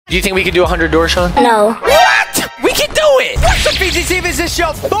Do you think we could do 100 doors, Sean? No. What? We can do it! What's up, FGTeeV's? This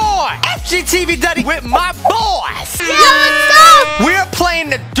show for FGTeeV Duddy with my boys. Yeah, let's go! We're playing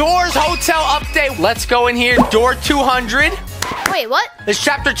the Doors Hotel update. Let's go in here, door 200. Wait, what? It's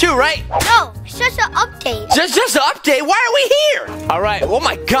chapter 2, right? No, it's just an update. Just an update? Why are we here? All right. Oh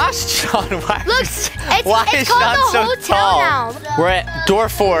my gosh, Sean. Why? Look, it's why called is Sean the so hotel tall? now. We're at door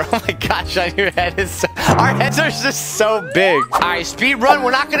 4. Oh my gosh, Sean, your head is so... Our heads are just so big. All right, speed run.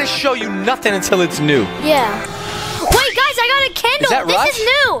 We're not going to show you nothing until it's new. Yeah. Wait, guys, I got a candle. Is that this Rush? is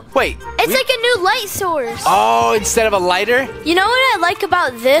new. Wait. It's like a new light source. Oh, instead of a lighter? You know what I like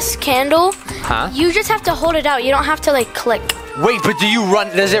about this candle? Huh? You just have to hold it out. You don't have to, like, click. Wait, but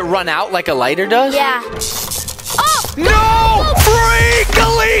does it run out like a lighter does? Yeah. Oh! No! Freak a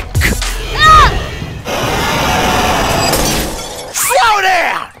leak! Ah! Slow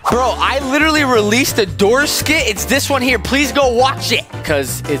down! Bro, I literally released a door skit. It's this one here. Please go watch it.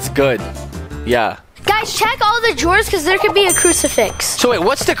 Because it's good. Yeah. Guys, check all the drawers because there could be a crucifix. So wait,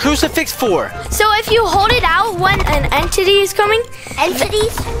 what's the crucifix for? So if you hold it out when an entity is coming...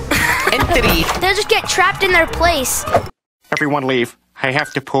 Entities? Entity. They'll just get trapped in their place. Everyone leave. I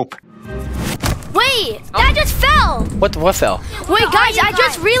have to poop. Wait, that just fell. What fell? Wait, guys, I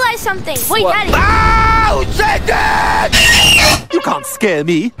just realized something. Wait, What? Daddy. Oh, Satan! You can't scare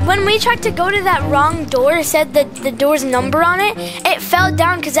me. When we tried to go to that wrong door, it said the door's number on it. It fell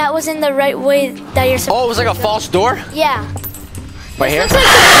down because that was in the right way that you're supposed to. Oh, it was like a false door? Yeah. Right here? Looks like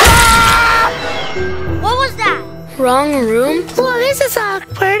what was that? Wrong room? Well, this is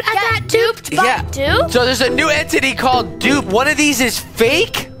awkward. I got duped by Yeah. dupe? So there's a new entity called Dupe. One of these is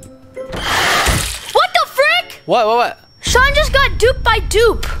fake? What the frick? What? Sean just got duped by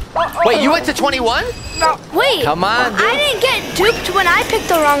dupe. Wait, you went to 21? No. Wait. Come on, dude. I didn't get duped when I picked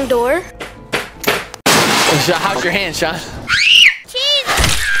the wrong door. How's your hand, Sean? Jeez.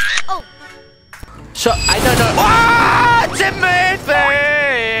 Oh. So, I don't know. Ah,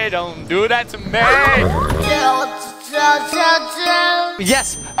 Timothy! Don't do that to me.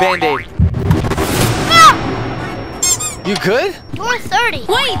 Yes, Band-Aid. You good? Door 30.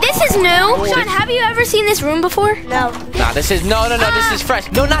 Wait, this is new. Sean, have you ever seen this room before? No. Nah, this is this is fresh.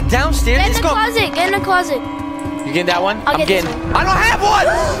 No, not downstairs. Get in Let's the go. closet. Get in the closet. You getting that one? I'll I'm get this getting. one. I don't have one.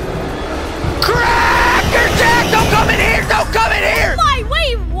 Cracker Jack, don't come in here. Don't come in here. Why?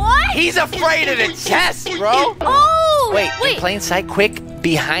 Wait, what? He's afraid of the chest, bro. Oh. Wait, in plain sight, quick.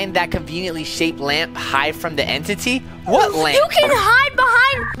 Behind that conveniently shaped lamp, hide from the entity. What lamp? You can hide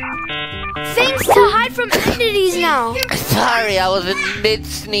behind things to hide from entities now. Sorry, I was in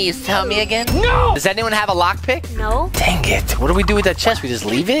mid-sneeze. Tell me again. No! Does anyone have a lockpick? No. Dang it. What do we do with that chest? We just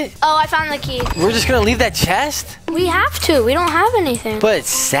leave it? Oh, I found the key. We're just gonna leave that chest? We have to. We don't have anything. But it's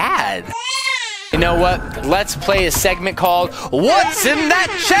sad. You know what? Let's play a segment called What's in That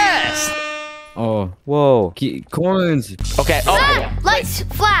Chest? Oh, whoa. Coins. Okay. Oh, Lights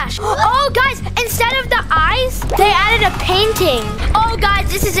flash. Oh, guys, instead of the eyes, they added a painting. Oh, guys,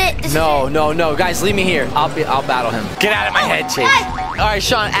 this is it. No. Guys, leave me here. I'll battle him. Get out of my head, Chase. All right,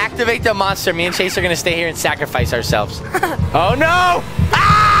 Sean, activate the monster. Me and Chase are gonna stay here and sacrifice ourselves. Oh, no!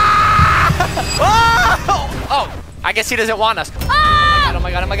 Ah! Oh, I guess he doesn't want us. Ah! Oh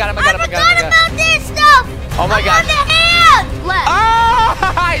my god. I forgot about this stuff. Oh my god. On the hand. Left. Oh,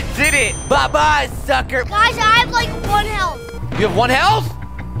 I did it. Bye-bye, sucker. Guys, I have like 1 health. You have 1 health?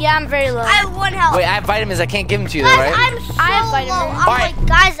 Yeah, I'm very low. I have 1 health. Wait, I have vitamins. I can't give them to you, though, Guys, right? I'm so I have vitamins. Low. I'm right. like,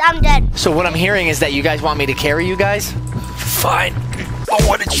 guys, I'm dead. So what I'm hearing is that you guys want me to carry you guys? Fine. Oh,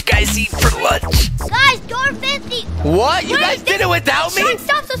 what did you guys eat for lunch? Guys, door 50. What? You guys did it without me?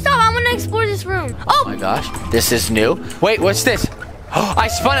 Stop. I want to explore this room. Oh my gosh. This is new. Wait, what's this? Oh, I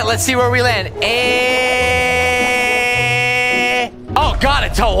spun it. Let's see where we land. Oh, God,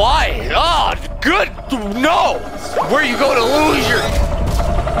 it's Hawaii. Oh, good. No. Where you go to lose your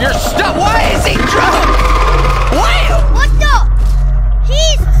stuff. Why is he drunk? What? What the?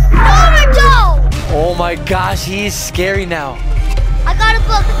 He's Naruto. Oh, my gosh. He's scary now. I got a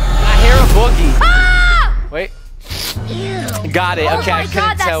book. I hear a boogie. Ah! Wait. Ew. Got it. Oh Okay, I my couldn't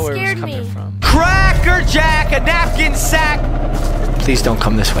God, that tell where it was scared coming me. from. Cracker Jack, a napkin sack. Please don't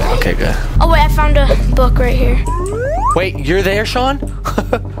come this way. Okay, good. Oh, wait, I found a book right here. Wait, you're there, Sean?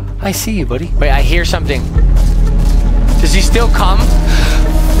 I see you, buddy. Wait, I hear something. Does he still come?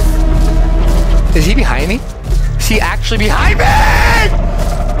 Is he behind me? Is he actually behind me?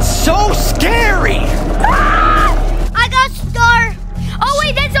 So scary. I got star. Oh,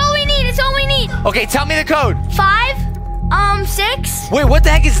 wait, that's all we need. It's all we need. Okay, tell me the code. 5, 6. Wait, what the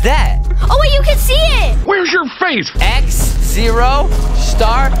heck is that? Oh, wait, you can see it. Where's your face? X0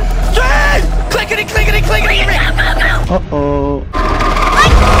 star. Clickety, clickety, clickety. Uh-oh.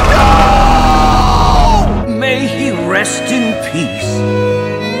 Like,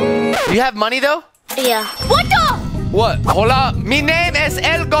 money though? Yeah. What the? What? Hold up. Mi name is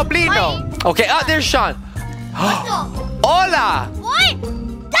El Goblino. Okay, there's Sean. Hola. What?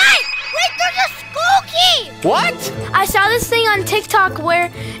 Dad, wait, there's a school key. What? I saw this thing on TikTok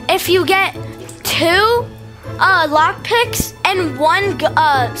where if you get 2 lockpicks and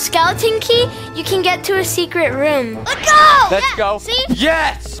 1 skeleton key, you can get to a secret room. Let's go! Let's go. See?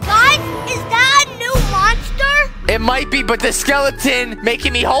 Yes! Guys, is that a new monster? It might be, but the skeleton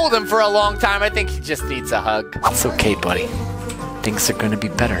making me hold him for a long time. I think he just needs a hug. It's okay, buddy. Things are gonna be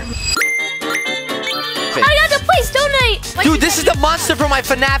better. I got the place donate! Wait, Dude, this is the monster from my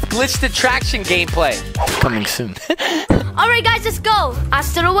FNAF glitched attraction gameplay. Coming soon. Alright guys, let's go.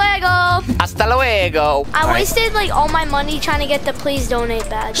 Hasta luego. Hasta luego. I wasted like all my money trying to get the please donate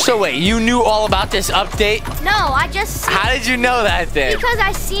badge. So wait, you knew all about this update? No, I just... How did you know that then? Because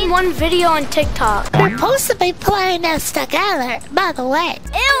I seen one video on TikTok. We're supposed to be playing this together, by the way.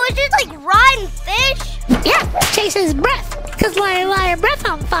 Ew, it's just like rotten fish. Yeah, Chase's breath, because light your breath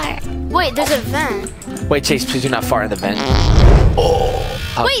on fire. Wait, there's a vent. Wait, Chase, please do not fart in the vent. Oh.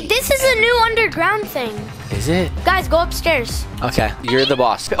 Wait, this is a new underground thing. Is it? Guys, go upstairs. Okay, you're the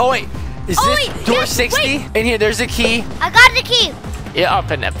boss. Oh wait, is this door yes, 60? wait. In here, there's a key. I got the key. Yeah,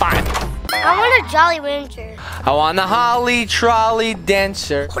 open it. Fine. I want a Jolly Rancher. I want the Holly Trolley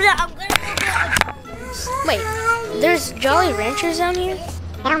Dancer. Hold on, I'm gonna go. Wait, there's Jolly Ranchers down here?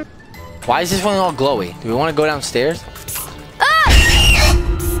 Why is this one all glowy? Do we want to go downstairs?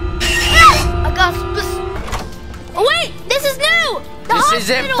 I got this. Oh, wait, this is new. This is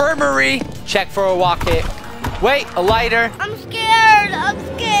infirmary. Check for a walk it. Wait, a lighter. I'm scared. I'm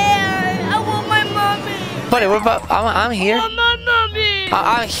scared. I want my mommy. Buddy, what about? I'm here. I want my mommy.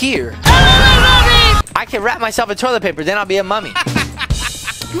 I'm here. I want my mommy. I can wrap myself in toilet paper, then I'll be a mummy.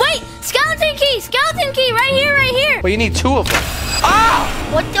 Wait, skeleton key, right here. Well, you need 2 of them. Ah!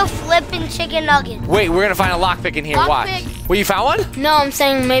 What the flippin' chicken nugget? Wait, we're gonna find a lockpick in here. Watch. Lockpick? Well, you found one? No, I'm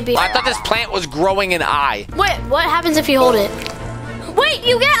saying maybe. I thought this plant was growing an eye. Wait, what happens if you hold it? Wait,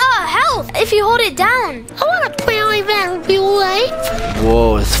 you get health if you hold it down. I want to play like that with you, like.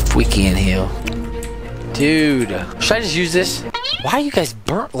 Whoa, it's freaky in here. Dude, should I just use this? Why are you guys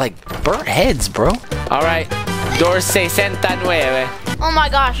burnt heads, bro? All right, door 69. Oh my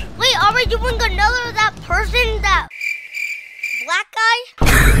gosh. Wait, are we doing another of that person, that black guy?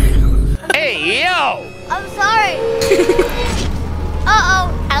 Hey, yo! I'm sorry.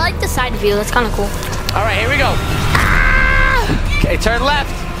 Uh-oh. I like the side view. That's kind of cool. All right, here we go. Okay, turn left.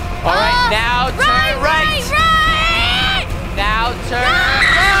 All right, now turn right. Now turn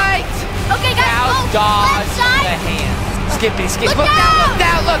right. Okay, guys, Now go. dodge Left side. the hand. Skippy, skip. Look Look down.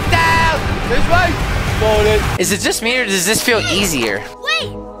 down, look down. This way. Is it just me or does this feel easier? Wait,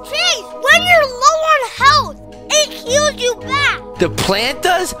 Chase, when you're low on health, it heals you back. The plant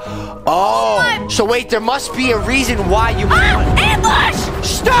does? Oh. So wait, there must be a reason why you might want... Ambush!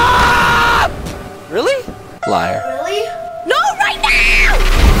 Stop! Really? Liar. Really? No, right now!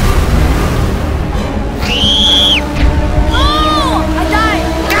 Oh, I died.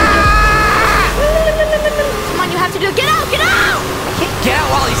 Come on, you have to do it. Get out, get out! I can't get out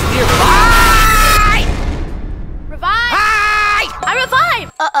while he's nearby. Revive. Hi! I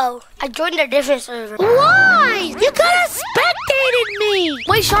revived. Uh-oh, I joined a different server. Why? You could have spectated me.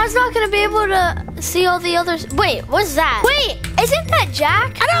 Wait, Sean's not gonna be able to see all the others. Wait, what's that? Wait, isn't that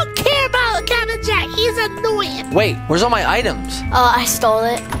Jack? I don't care about Captain Jack. He's annoying. Wait, where's all my items? Oh, I stole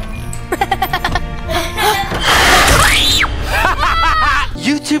it.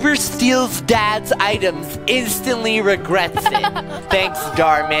 YouTuber steals dad's items, instantly regrets it. Thanks,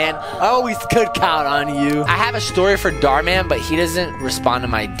 Darman. I always could count on you. I have a story for Darman, but he doesn't respond to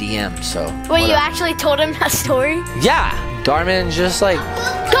my DM, so... Wait, you actually told him that story? Yeah, Darman just like...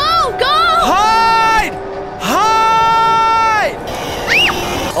 Go, go! Hide! Hide!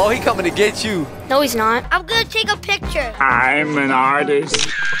 Oh, he coming to get you. No, he's not. I'm gonna take a picture. I'm an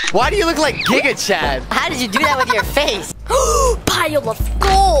artist. Why do you look like Giga Chad? How did you do that with your face? Pile of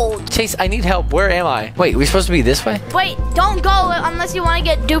gold. Chase, I need help. Where am I? Wait, we supposed to be this way? Wait, don't go unless you want to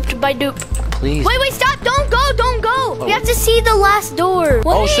get duped by dupe. Please. Wait, stop. Don't go, don't go. We have to see the last door.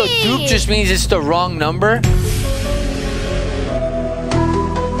 Oh, so Wait. dupe just means it's the wrong number?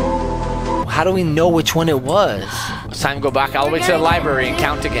 How do we know which one it was? It's time to go back all the way to the library and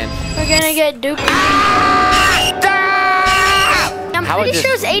count again. We're gonna get duped. I'm How pretty would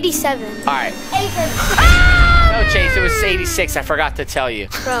sure it's 87. All right. No, Chase, it was 86. I forgot to tell you.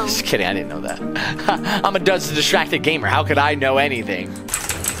 Bro. Just kidding, I didn't know that. I'm a Dud's distracted gamer. How could I know anything?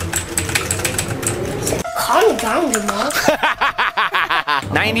 Calm down, Jamal.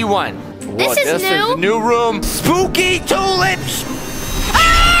 91. This is new. Is the new room. Spooky tulips.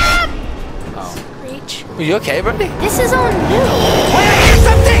 Are you okay, buddy? This is all new. Wait, I hear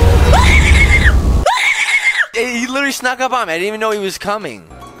something! He literally snuck up on me. I didn't even know he was coming.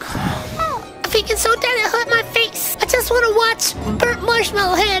 I'm feeling so dead it hurt my face. I just want to watch burnt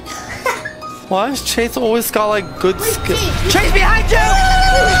marshmallow head. Why is Chase always got like good skill? Chase behind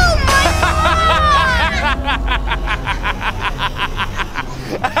you!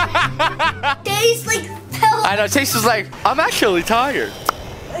 Chase like fell. I know, Chase was like, I'm actually tired.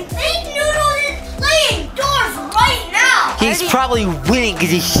 Big Noodle is playing doors right now. He's probably winning because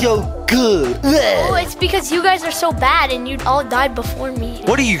he's so good. Oh, it's because you guys are so bad and you all died before me.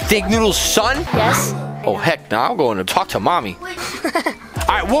 What do you think, Noodle's son? Yes. Oh, heck, now I'm going to talk to mommy. All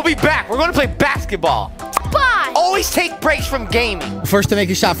right, we'll be back. We're going to play basketball. Bye. Always take breaks from gaming. First to make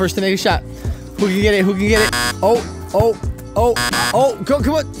a shot. First to make a shot. Who can get it? Who can get it? Oh. Go,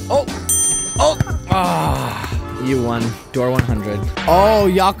 come on. Oh. Ah. You won. Door 100. Oh,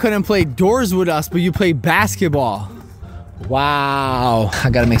 y'all couldn't play doors with us, but you play basketball. Wow. I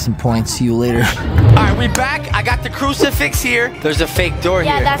gotta make some points. See you later. All right, we back. I got the crucifix here. There's a fake door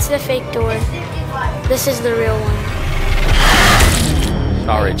Yeah, here. that's the fake door. This is the real one.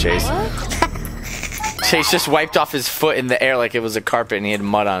 All right, Chase. Chase just wiped off his foot in the air like it was a carpet and he had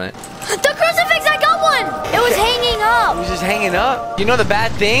mud on it. The crucifix, I got one. It was hanging It up. was just hanging up. You know the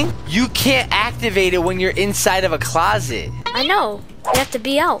bad thing? You can't activate it when you're inside of a closet. I know. You have to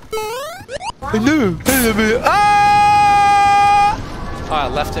be out. Ah! Oh, I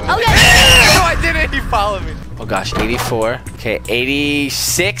left him. Okay. No, I didn't. He followed me. Oh gosh, 84. Okay,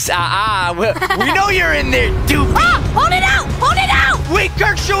 86. We know you're in there, dude. Ah, hold it out. Hold it out. We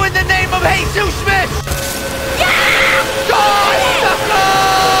curse you in the name of Jesus Smith. Yeah.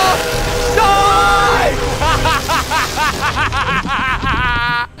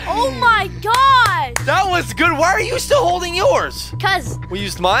 Oh my God. That was good. Why are you still holding yours? Cause. We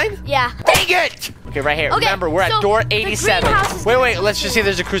used mine? Yeah. Dang it! Okay, right here. Okay, Remember, we're at so door the 87. greenhouse is Wait, let's just see if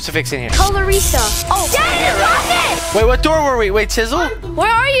there's a crucifix in here. Colorista. Oh, yeah, rocket. Wait, what door were we? Wait, Chisel? Where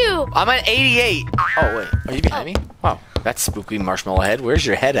are you? I'm at 88. Oh, wait. Are you behind me? Wow. That's spooky marshmallow head. Where's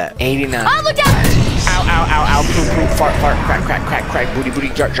your head at? 89. Oh, look out. Ow, poop, fart, crack, booty,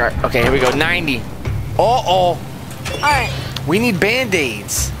 jar. Okay, here we go. 90. All right. We need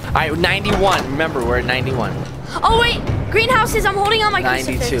band-aids. All right, 91. Remember, we're at 91. Oh, wait. Greenhouses, I'm holding on my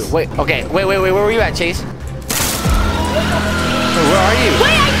 92. crucifix. Wait, okay. Wait. Where were you at, Chase? Where are you?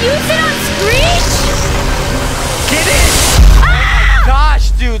 Wait, I used it on Screech? Get in! Ah!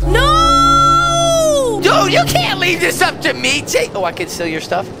 Gosh, dude. No! Dude, you can't leave this up to me. Oh, I can steal your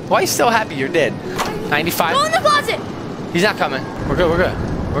stuff? Why are you still happy you're dead? 95. Go in the closet. He's not coming. We're good.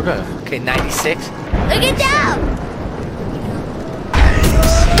 Okay, 96. Look it down.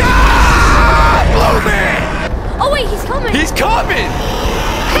 Blow me! Oh, wait, he's coming. He's coming!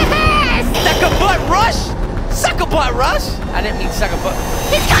 Sucker butt rush? I didn't mean sucker butt.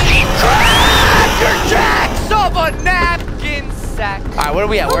 He's coming. Cracker jacks of a napkin sack. All right, what are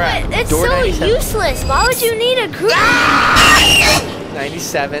we at? Oh, We're at it's door so 97. useless. Why would you need a group?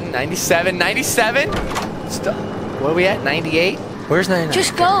 97. What are we at? 98? Where's 99?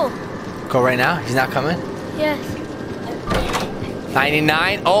 Just go. Go right now? He's not coming? Yes.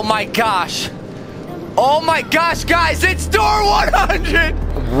 99. Oh my gosh, guys, it's door 100.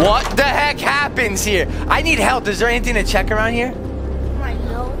 What the heck happens here? I need help. Is there anything to check around here? I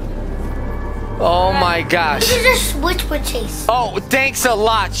know. Oh my gosh. This is a switch with Chase. Oh, thanks a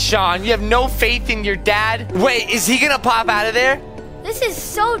lot, Sean. You have no faith in your dad? Wait, is he gonna pop out of there? This is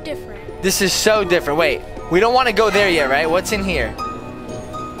so different. This is so different. Wait, we don't want to go there yet, right? What's in here?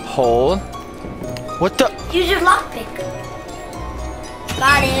 Hold. What the? Use your lockpick.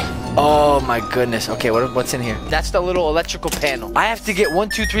 Got it. Oh my goodness. Okay, what's in here? That's the little electrical panel. I have to get 1,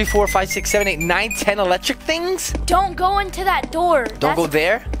 2, 3, 4, 5, 6, 7, 8, 9, 10 electric things? Don't go into that door. Don't go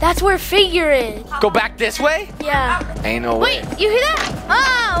there? That's where figure is. Go back this way? Yeah. Ain't no way. Wait, you hear that?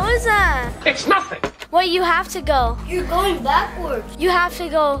 Ah, what is that? It's nothing. Wait, you have to go. You're going backwards. You have to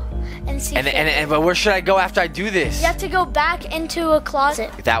go and see. But where should I go after I do this? You have to go back into a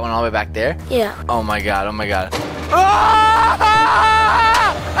closet. That one all the way back there? Yeah. Oh my god.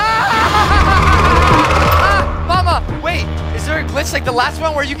 Mama, wait, is there a glitch like the last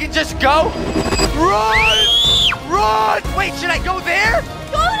one where you can just go? Run! Wait, should I go there?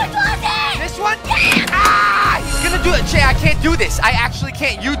 Go in the closet! This one? Yeah! He's gonna do it. Jay, I can't do this. I actually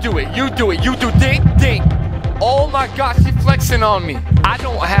can't. You do it. You do. Ding. Oh my gosh, he's flexing on me. I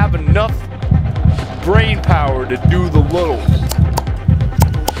don't have enough brain power to do the little.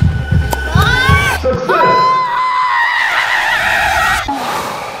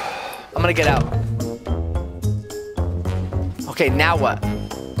 I'm gonna get out. Okay, now what?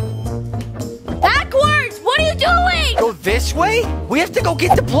 Backwards! What are you doing? Go this way? We have to go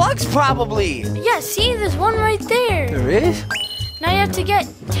get the plugs, probably. Yeah, see, there's one right there. There is? Now you have to get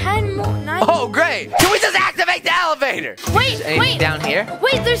 10 more. 9 Oh, great. Can we just activate the elevator? Wait, Is anything wait. down here?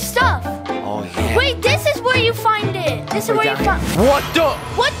 Wait, there's stuff. Oh, yeah. Wait, this is where you find it. This is where you find. What the?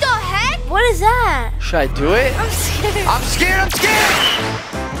 What the heck? What is that? Should I do it? I'm scared. I'm scared. I'm scared.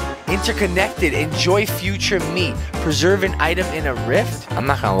 Interconnected. Enjoy future me. Preserve an item in a rift. I'm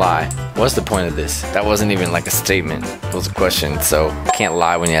not gonna lie. What's the point of this? That wasn't even like a statement. It was a question. So you can't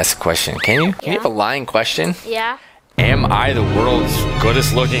lie when you ask a question. Can you? Can you have a lying question? Yeah. Am I the world's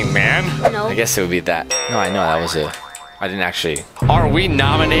goodest looking man? No. I guess it would be that. No, I know that was it. I didn't actually. Are we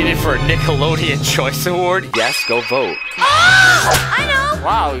nominated for a Nickelodeon Choice Award? Yes, go vote. Oh, I know.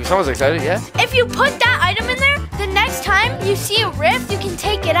 Wow, someone's excited, yeah? If you put that item in there, the next time you see a rift, you can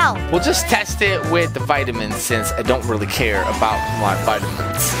take it out. We'll just test it with the vitamins since I don't really care about my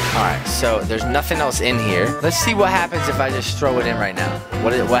vitamins. All right, so there's nothing else in here. Let's see what happens if I just throw it in right now.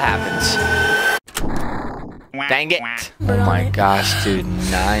 What happens? Dang it. Oh my gosh, dude,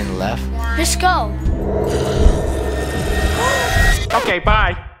 9 left. Just go. Okay,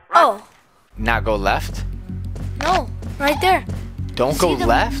 bye. Oh, Now go left. no. Right there. Don't go the-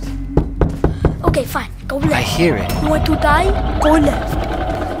 left. Okay, fine. Go left. I hear it. You want to die? Go left.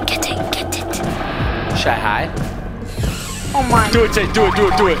 Get it, get it. Should I hide? Oh my. Do it, Jay, do it, do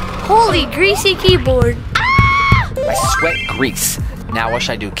it, do it. Holy greasy keyboard. Ah! My sweat grease. Now what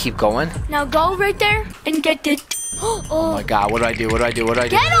should I do? Keep going? Now go right there and get it. Oh Oh, my god, what do I do? What do I do? What do I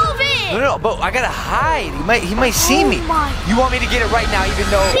do? get over it. No, but I gotta hide. He might see me. my. You want me to get it right now even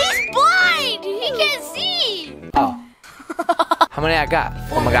though... He's blind. He can't see. Oh. How many I got?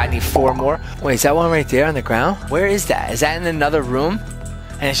 Oh my god, I need 4 more. Wait, is that one right there on the ground? Where is that? Is that in another room?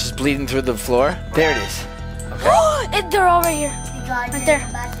 And it's just bleeding through the floor? There it is. They're all right here. Right there.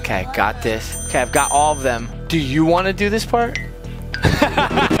 Okay, got this. Okay, I've got all of them. Do you want to do this part?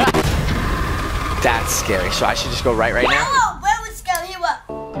 That's scary. So I should just go right now? Sure. Why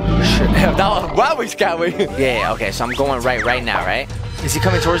we scout? Yeah, okay, so I'm going right now, right? Is he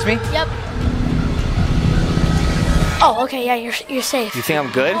coming towards me? Yep. Oh, okay. Yeah, you're safe. You think I'm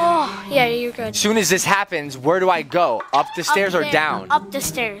good? Oh, yeah, you're good. As soon as this happens, where do I go? Up the stairs Up or there. down? Up the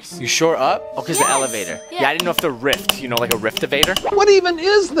stairs. You sure up? Oh, because the Yes. elevator. Yeah. Yeah, I didn't know if the rift, you know, like a rift-evator. What even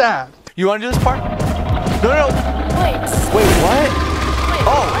is that? You want to do this part? No. Wait. Wait, what? Wait.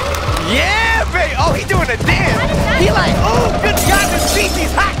 Oh, yeah, baby. Oh, he doing a dance. He like, oh, good God, this beat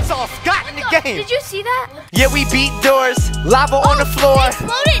these hot sauce got in the game. Did you see that? Yeah, we beat doors. Lava on the floor. They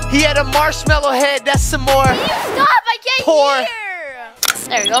exploded. He had a marshmallow head. That's some more. Stop! I can't Pour. hear.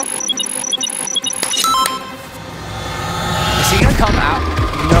 There you go. Is he gonna come out?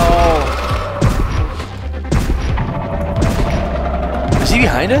 No. Is he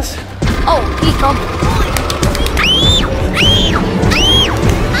behind us? Oh, he come.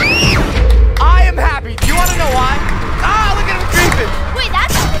 I am happy. Do you want to know why? Ah, look at him creeping. Wait,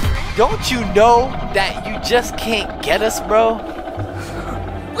 that's. Don't you know that you just can't get us, bro?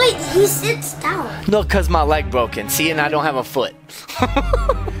 Wait, he sits down. No, because my leg broken. See, and I don't have a foot.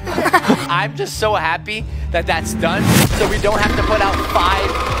 I'm just so happy that that's done, so we don't have to put out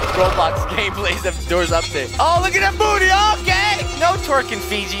 5 Roblox gameplays of doors up there. Oh, look at that booty. Okay. No twerking,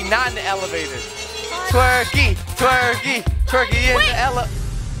 Fiji. Not in the elevator. Twerky, twerky, twerky in the elevator.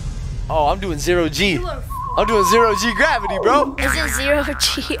 Oh, I'm doing 0G. I'm doing 0G gravity, bro. Isn't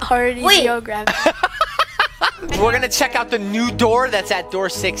 0G already 0 gravity? We're gonna check out the new door that's at door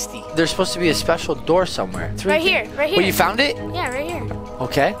 60. There's supposed to be a special door somewhere. It's Right here, right here. Well, you found it? Yeah, right here.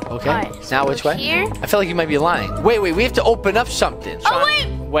 Okay, okay. Alright, so Now which way? here. I feel like you might be lying. Wait, we have to open up something. Oh wait,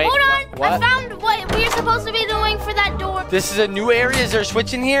 Wait, hold on. what? I found what we're supposed to be doing for that door. This is a new area. Is there a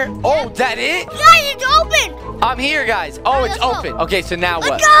switch in here? Oh, that it? Yeah, it's open. I'm here, guys. Oh, Alright, it's let's open. go. Okay, so now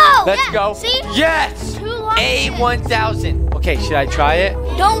what? Let's go. Let's Yeah, go. see? Yes. 2 lock picks. A1000. Okay, should I try it?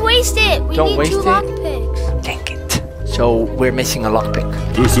 Don't waste it. We Don't need waste 2 it? lock picks. Dang it. So we're missing a lockpick.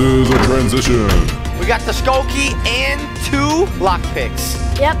 This is a transition. We got the skull key and 2 lockpicks.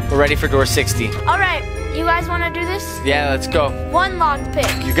 Yep. We're ready for door 60. All right. You guys want to do this? Yeah, let's go. 1 lock pick.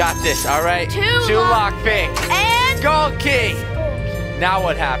 You got this, all right? 2 lock picks. And Skull key. Now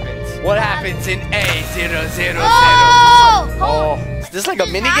what happens? What happens in A000? oh! Oh, is this like a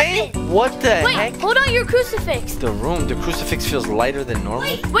mini game? What the heck? Wait, hold on your crucifix. The crucifix feels lighter than normal.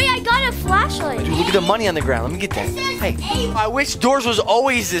 Wait, I got a flashlight. Dude, look at the money on the ground. Let me get that. Hey, I wish doors was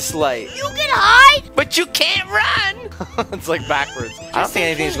always this light. You can hide. But you can't run. It's like backwards. I don't think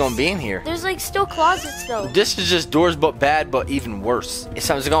anything's gonna be in here. There's like still closets though. This is just doors but bad, but even worse.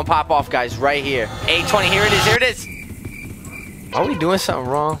 Something's gonna pop off, guys, right here. 820, here it is, here it is. Are we doing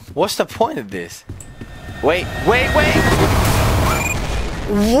something wrong? What's the point of this? Wait.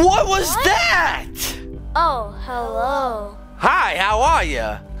 What was that? Oh, hello. Hi, how are you?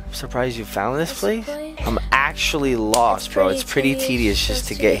 I'm surprised you found this place. I'm actually lost, bro. It's pretty tedious just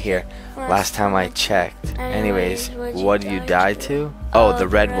to get here. Last time I checked. Anyways, what did you die to? Oh, the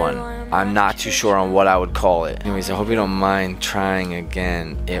red one. I'm not too sure on what I would call it. Anyways, I hope you don't mind trying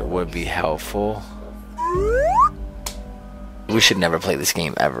again. It would be helpful. We should never play this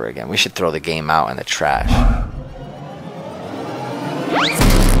game ever again. We should throw the game out in the trash.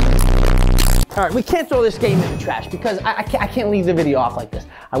 All right, we can't throw this game in the trash because I can't leave the video off like this.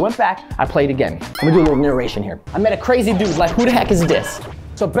 I went back, I played again. I'm gonna do a little narration here. I met a crazy dude, like who the heck is this?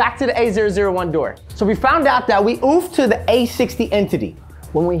 So back to the A001 door. So we found out that we oofed to the A60 entity.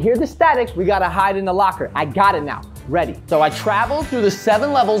 When we hear the static, we gotta hide in the locker. I got it now, ready. So I traveled through the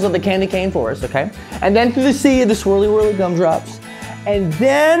 7 levels of the candy cane forest, okay? And then through the sea of the swirly whirly gumdrops. And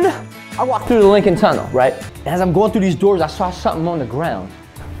then I walked through the Lincoln Tunnel, right? As I'm going through these doors, I saw something on the ground.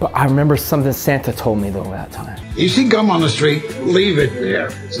 But I remember something Santa told me though that time. You see gum on the street, leave it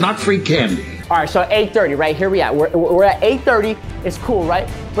there. It's not free candy. All right, so 8:30, right? Here we at. We're at 8:30. It's cool, right?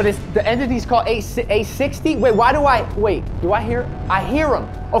 But it's the entity's called A60. Wait, do I hear? I hear him.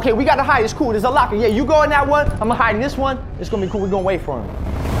 Okay, we gotta hide. It's cool. There's a locker. Yeah, you go in that one. I'm gonna hide in this one. It's gonna be cool. We're gonna wait for him.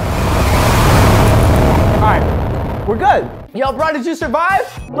 All right, we're good. Yo, bro, did you survive?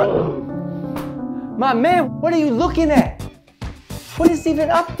 My man, what are you looking at? What is even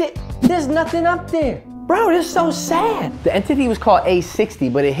up there? There's nothing up there. Bro, this is so sad. The entity was called A60,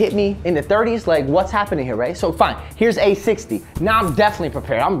 but it hit me in the 30s, like what's happening here, right? So fine, here's A60. Now I'm definitely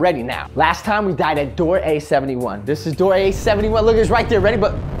prepared, I'm ready now. Last time we died at door A71. This is door A71, look, it's right there, ready,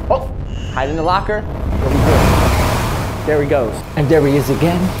 but, oh, hide in the locker. There he goes. And there he is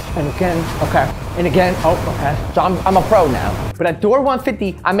again, and again, okay. And again, oh, okay. So I'm a pro now. But at door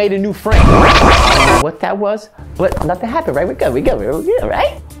 150, I made a new friend. I don't know what that was, but nothing happened, right? We're good,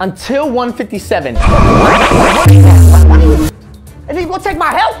 right? Until 157. And you gonna take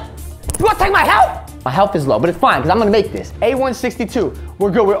my health? You gonna take my health? My health is low, but it's fine, because I'm gonna make this. A162,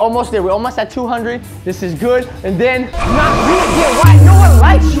 we're good, we're almost there. We're almost at 200, this is good. And then, not really get right, no one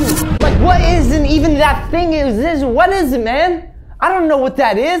likes you. Like, what isn't even that thing is this? What is it, man? I don't know what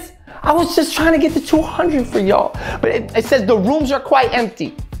that is. I was just trying to get to 200 for y'all. But it says the rooms are quite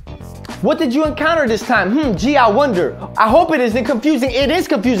empty. What did you encounter this time? Gee, I wonder. I hope it isn't confusing. It is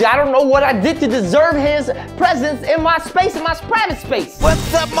confusing. I don't know what I did to deserve his presence in my space, in my private space.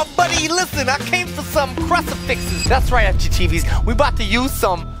 What's up, my buddy? Listen, I came for some crucifixes. That's right, FGTeeV's. We about to use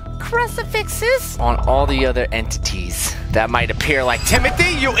some crucifixes on all the other entities that might appear. Like,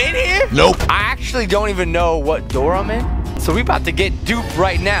 Timothy, you in here? Nope. I actually don't even know what door I'm in. So we about to get duped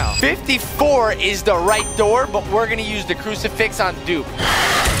right now. 54 is the right door, but we're gonna use the crucifix on dupe.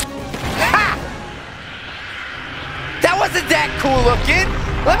 Ha! That wasn't that cool looking.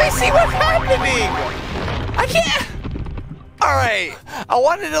 Let me see what's happening. I can't. All right. I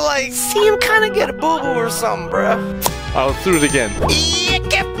wanted to like see him kind of get a boo-boo or something, bro. I'll do it again.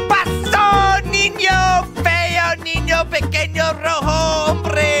 ¿Qué pasó, niño feo, niño pequeño rojo,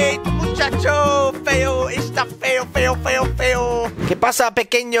 hombre? Tu muchacho feo está feo, feo, feo, feo. ¿Qué pasa,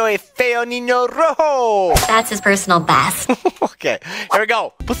 pequeño y feo niño rojo? That's his personal best. Okay, here we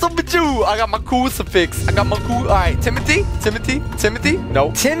go. What's up with you? I got my crucifix. I got my cool. All right, Timothy.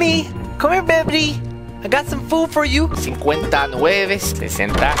 No. Timmy, come here, baby. I got some food for you. 59, 60.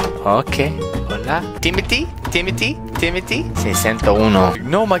 Okay. Hola. Timothy. 61.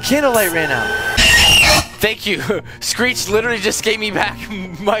 No, my candlelight ran out. Thank you. Screech literally just gave me back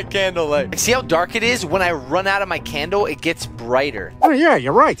my candlelight. See how dark it is? When I run out of my candle, it gets brighter. Oh yeah,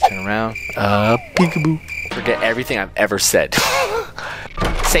 you're right. Turn around. Peekaboo. Forget everything I've ever said.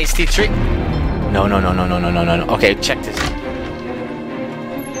 Say Steve trick. No. Okay, check this.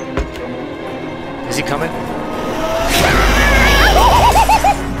 Is he coming?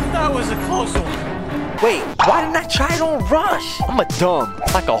 That was a close one. Wait, why didn't I try it on Rush? I'm a dumb.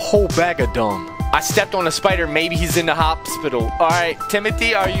 Like a whole bag of dumb. I stepped on a spider. Maybe he's in the hospital. All right,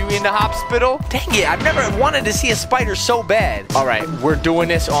 Timothy, are you in the hospital? Dang it, I've never wanted to see a spider so bad. All right, we're doing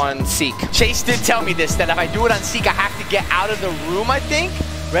this on Seek. Chase did tell me this, that if I do it on Seek, I have to get out of the room, I think.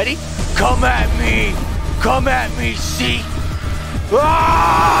 Ready? Come at me, Seek.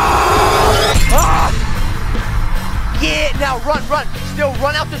 Yeah, now run. Still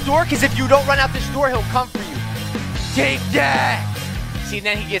run out the door, because if you don't run out this door, he'll come for you. Take that. See,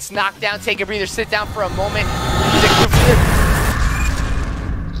 then he gets knocked down. Take a breather. Sit down for a moment.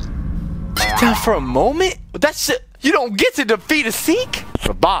 Sit down for a moment? That's it. You don't get to defeat a Seek.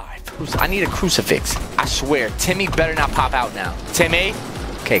 Revive. I need a crucifix. I swear, Timmy better not pop out now. Timmy?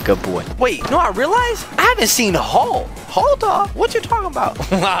 Okay, good boy. Wait, no, I realized I haven't seen Hall. Hall, dog? What you talking about?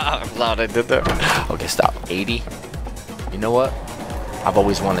 I'm glad I did that. Okay, stop. 80. You know what? I've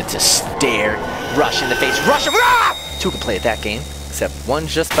always wanted to stare Rush in the face. Rush him! Ah! Two can play at that game, except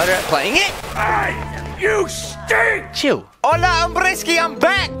one's just better at playing it. You stink! Chill. Hola, hombreski, I'm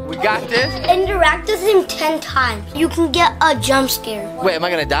back! We got this. Interact with him 10 times. You can get a jump scare. Wait, am I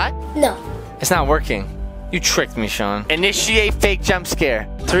gonna die? No. It's not working. You tricked me, Sean. Initiate fake jump scare.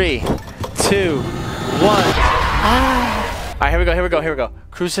 3, 2, 1. Ah. All right, here we go.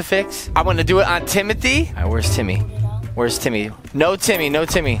 Crucifix. I want to do it on Timothy. All right, where's Timmy? No Timmy.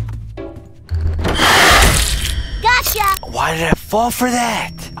 Gotcha. Why did I fall for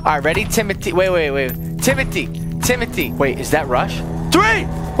that? All right, ready? Timothy. Wait. Timothy. Wait, is that Rush? 3.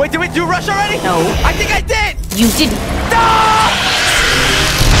 Wait, did we do Rush already? No. I think I did. You didn't. No!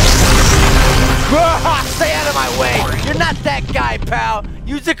 Stay out of my way. You're not that guy, pal.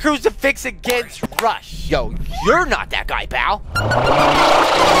 Use the crucifix against Rush. Yo, you're not that guy, pal.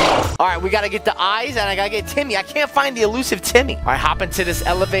 All right, we got to get the eyes, and I got to get Timmy. I can't find the elusive Timmy. All right, hop into this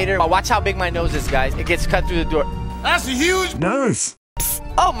elevator. Oh, watch how big my nose is, guys. It gets cut through the door. That's a huge nose.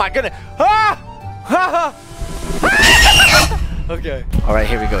 Oh, my goodness. Okay. All right,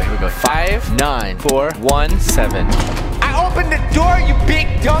 here we go. 5, 9, 4, 1, 7. I opened the door, you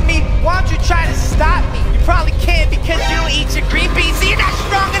big dummy. Why don't you try to stop me? You probably can't because you don't eat your green beans, so you're not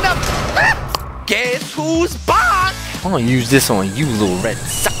strong enough. Guess who's back? I'm gonna use this on you, little red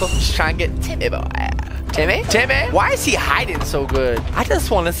sucker. Just trying to get Timmy, boy. Timmy? Why is he hiding so good? I just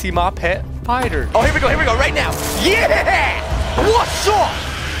want to see my pet spider. Oh, here we go, right now. Yeah! What's up?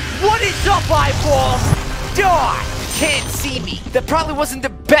 What is up, eyeballs? Die! Can't see me. That probably wasn't the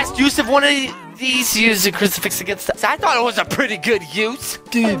best use of one of these. Use a crucifix against us. I thought it was a pretty good use.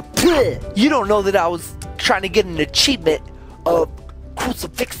 Dude, you don't know that I was trying to get an achievement of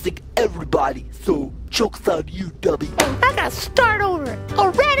crucifixing everybody. So, joke's on you, dummy. I gotta start over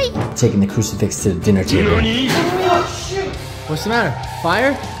already. Taking the crucifix to the dinner table. Oh, shoot. What's the matter?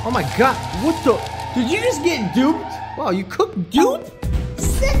 Fire? Oh my god. What the? Did you just get duped? Wow, you cooked dupe?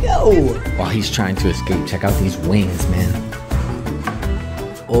 Sicko! While he's trying to escape, check out these wings, man.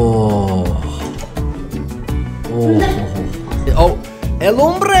 Oh, El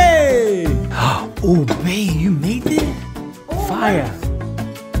Hombre! Oh, babe, you made it? Fire.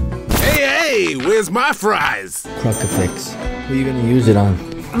 Hey, where's my fries? Crucifix. Who are you gonna use it on?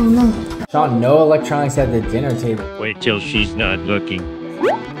 Oh no. Sean, no electronics at the dinner table. Wait till she's not looking.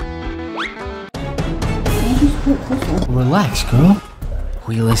 Relax, girl.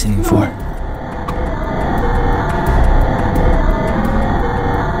 Who are you listening for?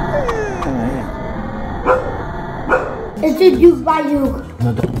 It's a Duke by Duke.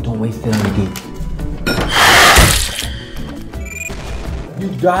 No, don't waste it on the gate. You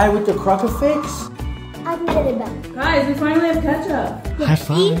die with the crucifix? I can get it back. Guys, we finally have ketchup. High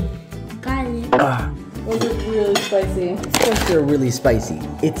five. Got it. Those are really spicy. Of course they're really spicy.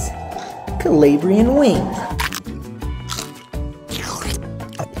 It's Calabrian wings.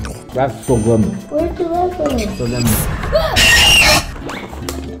 That's so good. Where's the rest of it? So then.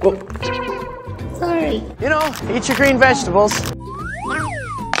 Sorry. You know, eat your green vegetables.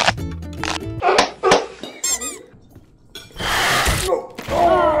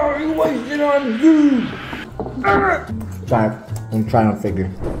 Oh, you wasted on you. I'm trying to figure.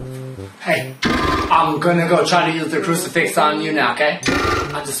 Hey, I'm gonna go try to use the crucifix on you now, okay?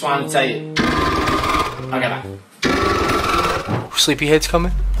 I just wanted to tell you. Okay, bye. Sleepyhead's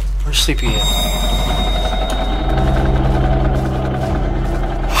coming? Where's Sleepyhead?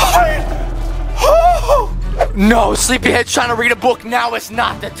 No, Sleepyhead's trying to read a book. Now is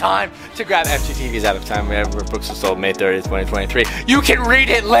not the time to grab FGTeeV's out of time. Whenever books are sold May 30th, 2023. You can read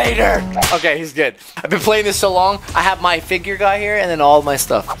it later. Okay, he's good. I've been playing this so long. I have my figure guy here and then all my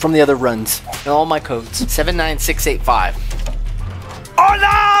stuff from the other runs and all my codes. 79685.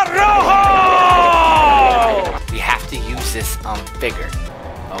 Hola, Rojo! We have to use this figure.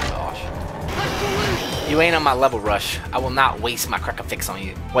 Oh gosh. You ain't on my level, Rush. I will not waste my crucifix on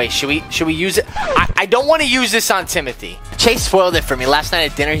you. Wait, should we use it? I don't want to use this on Timothy. Chase spoiled it for me. Last night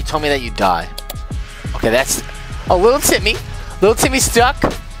at dinner, he told me that you die. Okay, that's... Oh, little Timmy. Little Timmy stuck.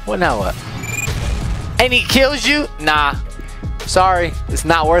 What now what? And he kills you? Nah. Sorry. It's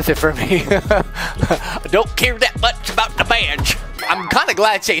not worth it for me. I don't care that much about the badge. I'm kind of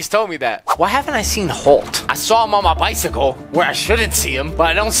glad Chase told me that. Why haven't I seen Holt? I saw him on my bicycle where I shouldn't see him, but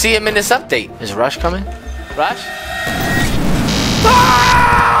I don't see him in this update. Is Rush coming? Rush?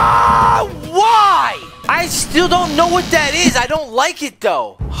 Ah! Why? I still don't know what that is. I don't like it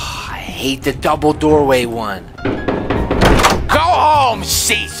though. I hate the double doorway one. Go! home,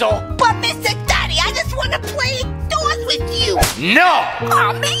 Cecil. But Mr. Daddy, I just want to play doors with you. No.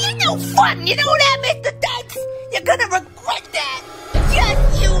 Oh man, you're no fun. You know that, Mr. Daddy? You're gonna regret that.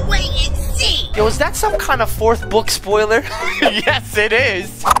 Just you wait and see. Yo, is that some kind of fourth book spoiler? Yes, it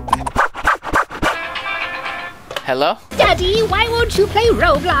is. Hello? Daddy, why won't you play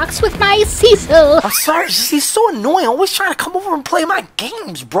Roblox with my Cecil? I'm sorry, he's so annoying. Always trying to come over and play my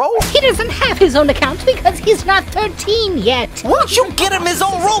games, bro. He doesn't have his own account because he's not 13 yet. Why don't you get him his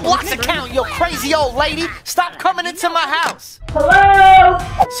own Roblox account, you crazy old lady? Stop coming into my house. Hello?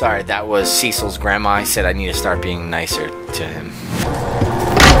 Sorry, that was Cecil's grandma. I said I need to start being nicer to him.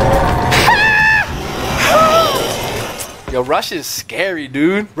 Yo, Rush is scary,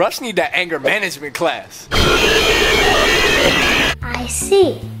 dude. Rush need that anger management class. I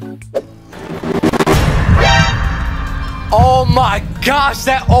see. Oh my gosh,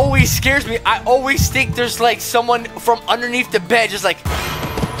 that always scares me. I always think there's like someone from underneath the bed just like...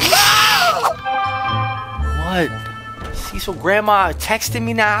 What? Cecil grandma texting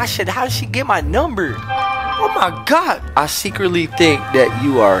me now. How did she get my number? Oh my god. I secretly think that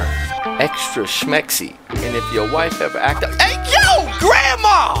you are extra schmexy. And if your wife ever act up... Hey, yo,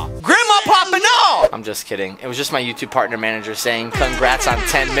 grandma! Grandma popping off! I'm just kidding. It was just my YouTube partner manager saying congrats on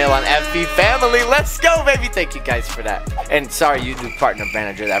 10 mil on FB family. Let's go, baby. Thank you guys for that. And sorry, YouTube partner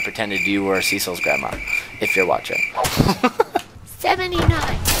manager, that I pretended you were Cecil's grandma. If you're watching. 79.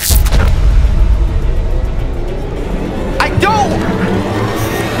 I don't!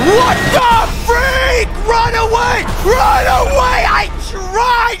 What the freak? Run away! Run away! I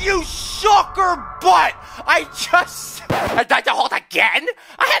tried, you sucker butt! I died to hold again?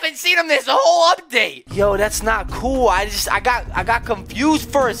 I haven't seen him this whole update. Yo, that's not cool. I got confused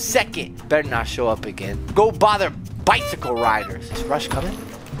for a second. Better not show up again. Go bother bicycle riders. Is Rush coming?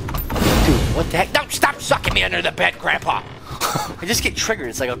 Dude, what the heck? Don't stop sucking me under the bed, Grandpa. I just get triggered.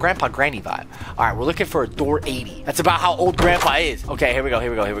 It's like a Grandpa Granny vibe. All right, we're looking for a door 80. That's about how old Grandpa is. Okay, here we go,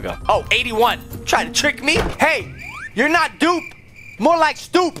 here we go, here we go. Oh, 81. Trying to trick me? Hey, you're not dupe. More like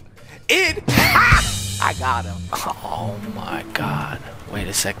stoop. I got him. Oh my god. Wait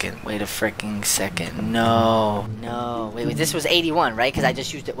a second. Wait a freaking second. No. No. Wait, this was 81, right? Because I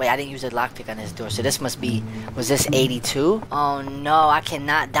just used it. Wait, I didn't use a lockpick on this door. So this must be... Was this 82? Oh no, I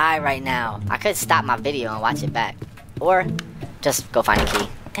cannot die right now. I could stop my video and watch it back. Or just go find a key.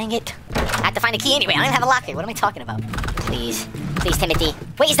 Dang it. I have to find a key anyway. I don't even have a lockpick. What am I talking about? Please. Please, Timothy.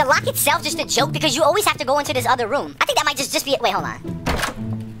 Wait, is the lock itself just a joke? Because you always have to go into this other room. I think that might just be... Wait, hold on.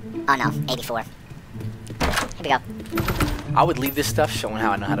 Oh no, 84. Here we go. I would leave this stuff showing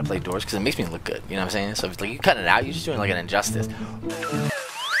how I know how to play doors because it makes me look good. You know what I'm saying? So if it's like you cut it out, you're just doing like an injustice.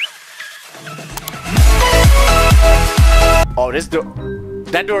 Oh, this door.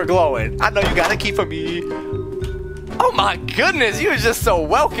 That door glowing. I know you got a key for me. Oh my goodness, you was just so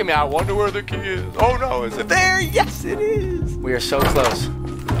welcoming. I wonder where the key is. Oh no, is it there? Yes, it is. We are so close.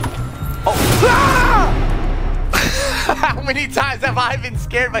 Oh. Ah! How many times have I been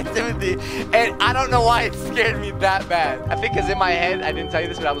scared by Timothy? And I don't know why it scared me that bad. I think because in my head, I didn't tell you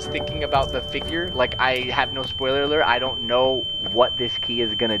this, but I was thinking about the figure. Like, I have no spoiler alert. I don't know what this key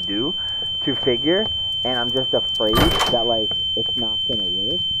is going to do to figure. And I'm just afraid that, like, it's not going to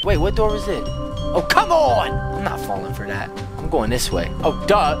work. Wait, what door was it? Oh, come on! I'm not falling for that. I'm going this way. Oh,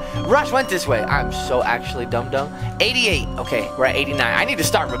 duh. Rush went this way. I'm so actually dumb. 88. Okay, we're at 89. I need to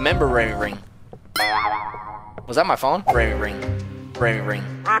start remembering. Was that my phone? Ring.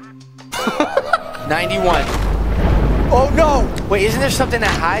 91. Oh no! Wait, isn't there something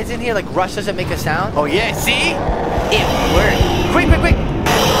that hides in here? Like Rush doesn't make a sound? Oh yeah, see? It worked. Quick!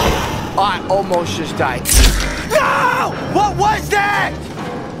 Oh, I almost just died. No! What was that?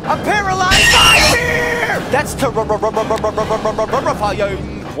 I'm paralyzed by fear! That's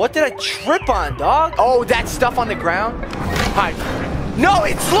What did I trip on, dog? Oh, that stuff on the ground? Hi. No,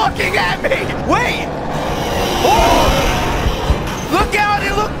 it's looking at me! Wait! Oh! Look out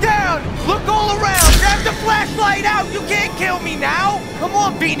and look down! Look all around! Grab the flashlight out! You can't kill me now! Come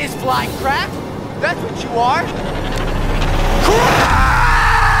on, Venus Flycraft! That's what you are!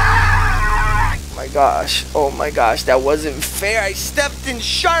 Oh my gosh, that wasn't fair. I stepped in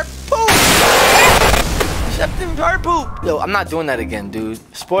sharp poop! Yo, I'm not doing that again, dude.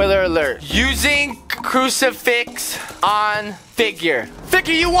 Spoiler alert. Using crucifix on figure.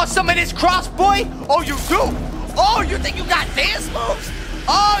 Figure, you want some of this cross, boy? Oh, you do? Oh, you think you got dance moves?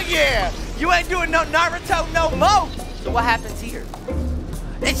 Oh, yeah. You ain't doing no Naruto no more. So what happens here?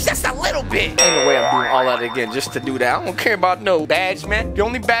 It's just a little bit. Ain't no way I'm doing all that again just to do that. I don't care about no badge, man. The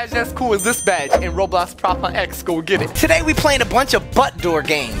only badge that's cool is this badge. And Roblox Prop on X, go get it. Today we playing a bunch of butt door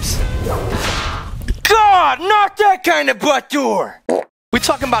games. God, not that kind of butt door. We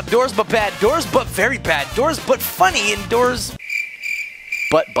talking about doors but bad, doors but very bad, doors but funny, and doors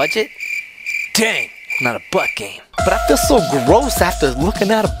but budget? Dang, not a butt game. But I feel so gross after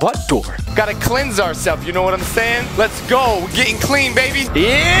looking at a butt door. Gotta cleanse ourselves, you know what I'm saying? Let's go, we're getting clean, baby.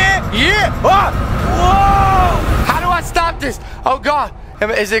 Yeah, yeah, whoa! How do I stop this? Oh God,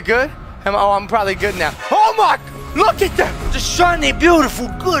 is it good? I'm probably good now. Oh my, look at that. The shiny, beautiful,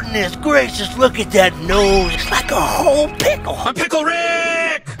 goodness gracious, look at that nose. It's like a whole pickle. I'm Pickle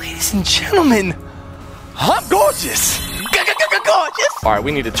Rick! Ladies and gentlemen, I'm gorgeous. Gorgeous. All right,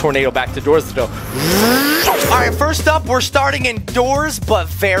 we need a tornado back to doors though. All right, first up, we're starting in doors, but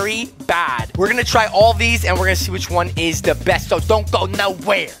very bad. We're gonna try all these and we're gonna see which one is the best, so don't go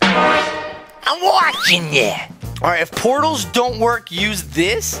nowhere. I'm watching you. All right, if portals don't work, use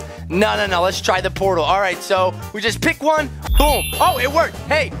this. No, let's try the portal. All right, so we just pick one, boom. Oh, it worked.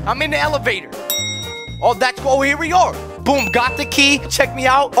 Hey, I'm in the elevator. Oh, here we are. Boom, got the key. Check me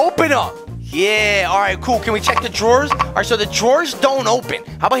out. Open up. Yeah, all right, cool. Can we check the drawers? All right, so the drawers don't open.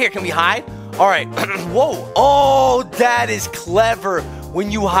 How about here? Can we hide? All right. Whoa. Oh, that is clever.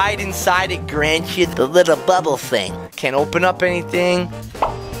 When you hide inside, it grants you the little bubble thing. Can't open up anything.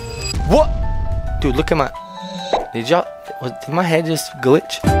 What? Dude, look at my... Did my head just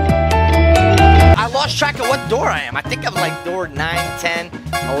glitch? I lost track of what door I am. I think I'm like door 9, 10,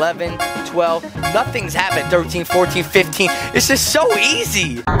 11, 12. Nothing's happened. 13, 14, 15. It's just so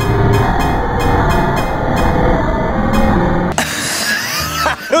easy.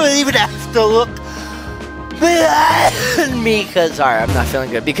 I don't even have to look behind me because, all right, I'm not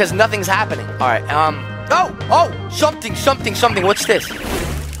feeling good because nothing's happening. All right, oh, something. What's this?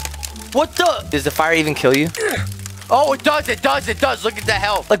 What the? Does the fire even kill you? Oh, it does. Look at the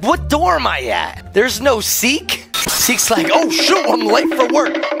health. Like, what door am I at? There's no Seek? Seek's like, oh, shoot, I'm late for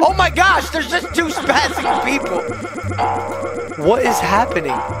work. Oh, my gosh, there's just 2 spastic people. What is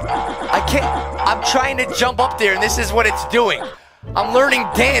happening? I can't. I'm trying to jump up there, and this is what it's doing. I'm learning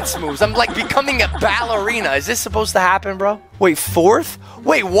dance moves. I'm, like, becoming a ballerina. Is this supposed to happen, bro? Wait, 4th?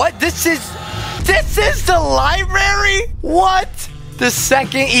 Wait, what? This is the library? What? The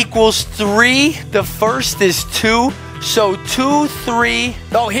second equals 3. The first is 2. So 2, 3.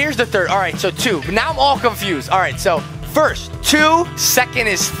 Oh, here's the third. All right, so 2. Now I'm all confused. All right, so first 2. Second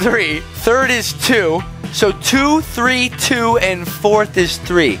is 3. Third is 2. So 2, 3, 2, and 4th is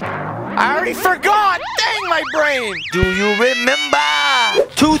 3. I already forgot. Dang my brain. Do you remember?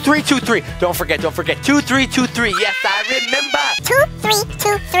 2, 3, 2, 3. Don't forget. 2, 3, 2, 3. Yes, I remember. 2, 3,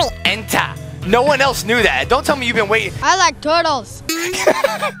 2, 3. Enter. No one else knew that. Don't tell me you've been waiting. I like turtles.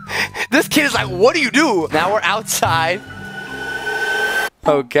 This kid is like, what do? Now we're outside.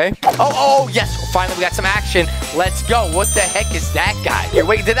 Okay. Oh, yes. Finally, we got some action. Let's go. What the heck is that guy? Here,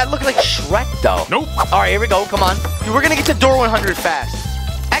 wait, did that look like Shrek, though? Nope. All right, here we go. Come on. Dude, we're going to get to door 100 fast.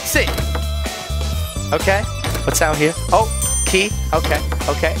 Exit. Okay. What's out here? Oh, key. Okay.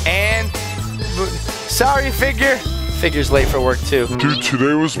 And sorry, figure. Figure's late for work, too. Dude,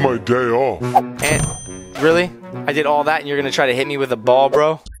 today was my day off. And really? I did all that and you're going to try to hit me with a ball,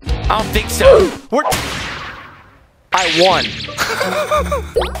 bro? I don't think so. I won.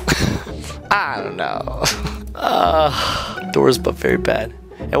 I don't know. Doors, but very bad.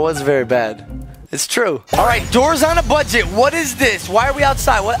 It was very bad. It's true. All right, doors on a budget. What is this? Why are we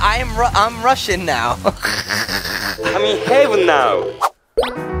outside? What? I'm Russian now. I'm in heaven now.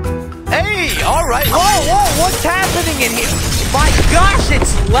 Hey, all right. Whoa, what's happening in here? My gosh,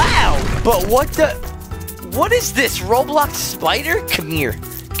 it's loud. But what is this? Roblox spider? Come here.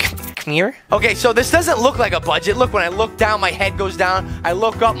 Okay, so this doesn't look like a budget. Look, when I look down, my head goes down. I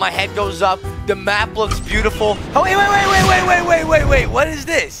look up, my head goes up. The map looks beautiful. Oh, wait. What is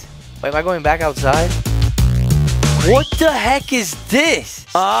this? Wait, am I going back outside? What the heck is this?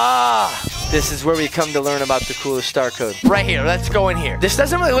 This is where we come to learn about the coolest star code. Right here, let's go in here. This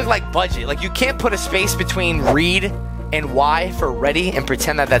doesn't really look like budget. Like, you can't put a space between read and Y for ready and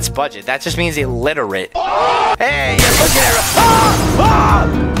pretend that that's budget. That just means illiterate. Hey, you're looking at it.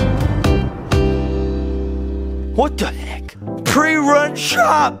 What the heck? Pre-run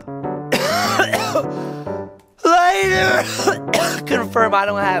shop. Later. Confirm I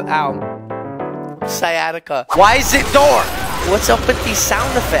don't have sciatica. Why is it door? What's up with these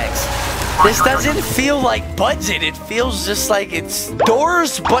sound effects? This doesn't feel like budget. It feels just like it's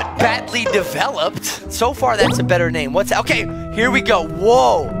doors, but badly developed. So far, that's a better name. Okay, here we go.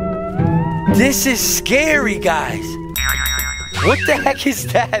 Whoa. This is scary, guys. What the heck is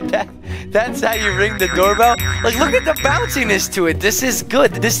that? That's how you ring the doorbell? Like, look at the bounciness to it. This is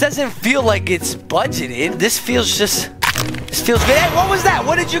good. This doesn't feel like it's budgeted. This feels just This feels good. Hey, what was that?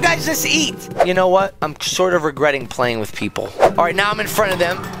 What did you guys just eat? You know what? I'm sort of regretting playing with people. All right, now I'm in front of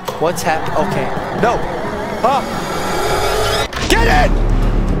them. What's happening? Okay. No. Oh. Get in!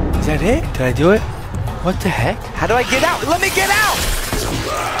 Is that it? Did I do it? What the heck? How do I get out? Let me get out!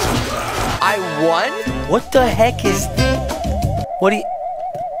 I won? What the heck is... What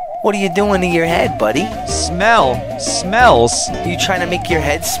are you doing to your head, buddy? Smells. You trying to make your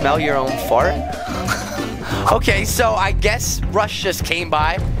head smell your own fart? Okay, so I guess Rush just came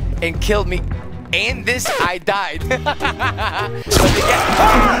by and killed me. And this, I died.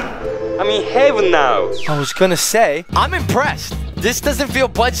 I'm in heaven now. I was gonna say, I'm impressed. This doesn't feel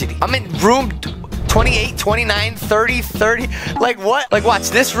budgety. I'm in room 28, 29, 30, 30. Like what? Like watch,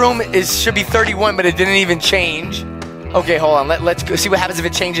 this room should be 31, but it didn't even change. Okay, hold on. Let's go see what happens if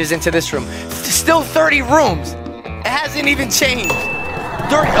it changes into this room. Still 30 rooms. It hasn't even changed. 30.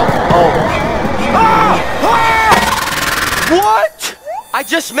 Oh. What? I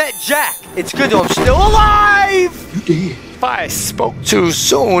just met Jack. It's good though. I'm still alive. You did. If I spoke too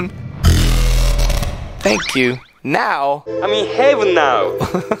soon. Thank you. Now. I'm in heaven now.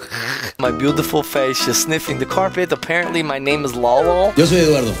 My beautiful face just sniffing the carpet. Apparently, my name is Lalo. Yo soy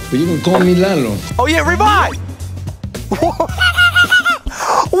Eduardo, but you can call me Lalo. Oh yeah, revive.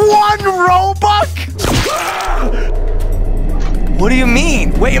 1 Roebuck? What do you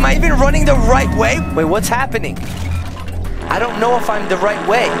mean? Wait, am I even running the right way? Wait, what's happening? I don't know if I'm the right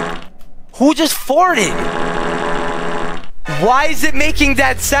way. Who just farted? Why is it making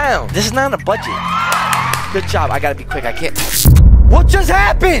that sound? This is not a budget. Good job. I gotta be quick. I can't. What just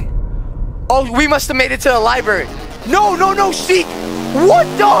happened? Oh, we must have made it to the library. No, see. What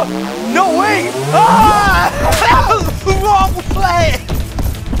the? No way. Ah! Wrong way.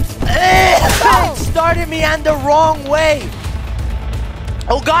 It started me on the wrong way.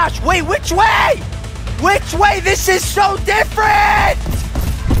 Oh gosh, wait, which way? Which way? This is so different.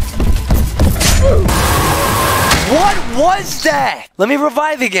 What was that? Let me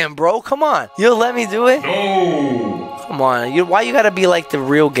revive again, bro. Come on. You'll let me do it? No. Come on. Why you gotta be like the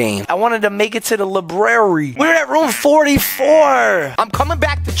real game? I wanted to make it to the library. We're at room 44. I'm coming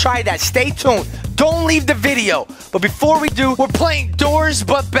back to try that. Stay tuned. Don't leave the video. But before we do, we're playing Doors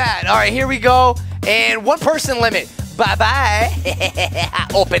But Bad. All right, here we go. And 1 person limit. Bye-bye.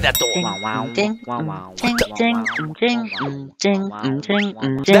 Open the door.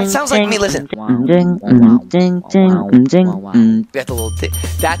 That sounds like me. Listen. That's a little.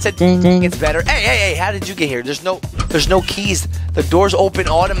 That's a. It's better. Hey! How did you get here? There's no keys. The doors open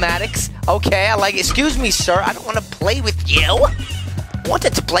automatics. Okay, I like it. Excuse me, sir. I don't want to play with you. I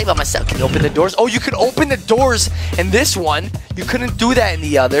wanted to play by myself. Can you open the doors? Oh, you can open the doors in this one. You couldn't do that in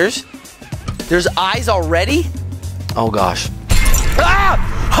the others. There's eyes already. Oh gosh. Ah!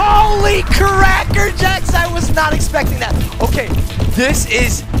 Holy cracker jacks! I was not expecting that. Okay, this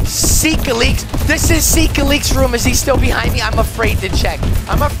is Seekaleek's. This is Seekaleek's room. Is he still behind me? I'm afraid to check.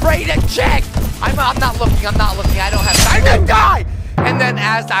 I'm afraid to check. I'm not looking. I'm not looking. I don't have time to die. And then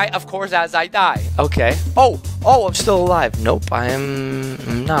as I die. Okay. Oh, I'm still alive. Nope, I am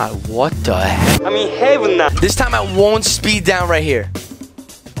not. What the heck? I'm in heaven now. This time I won't speed down right here.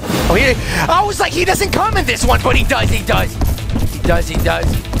 Oh, I was like, he doesn't come in this one, but he does. He does. Oh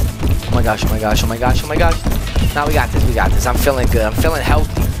my gosh. Now we got this. I'm feeling good. I'm feeling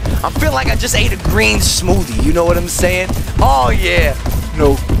healthy. I'm feeling like I just ate a green smoothie. You know what I'm saying? Oh, yeah.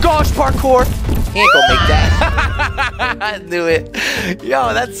 No. Gosh, parkour. He ain't gonna make that. I knew it.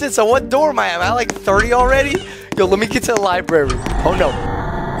 Yo, that's it. So what door am I at? Am I like 30 already? Yo, let me get to the library. Oh, no.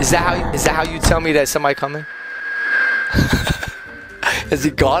 Is that how you tell me that somebody coming? Is he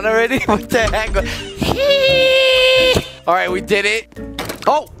gone already? What the heck? All right, we did it.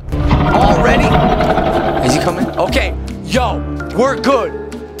 Oh, already? Is he coming? Okay, yo, we're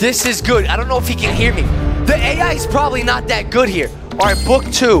good. This is good. I don't know if he can hear me. The AI is probably not that good here. All right, book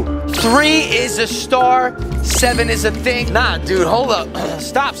 2. 3 is a star. 7 is a thing. Nah, dude, hold up.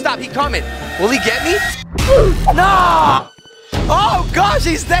 Stop. He coming. Will he get me? No! Oh, gosh,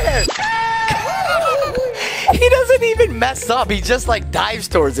 he's there. He doesn't even mess up. He just like dives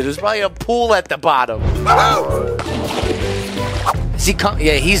towards it. There's probably a pool at the bottom. Is he come?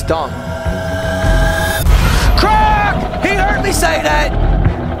 Yeah, he's dumb. Crack! He heard me say that.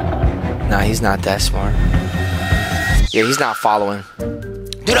 Nah, he's not that smart. Yeah, he's not following.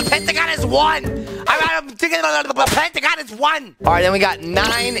 Dude, the Pentagon is 1. I'm thinking about the Pentagon is 1. All right, then we got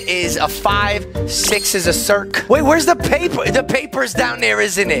 9 is a 5. 6 is a circ. Wait, where's the paper? The paper's down there,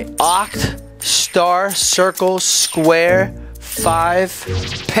 isn't it? Oct. Star, circle, square,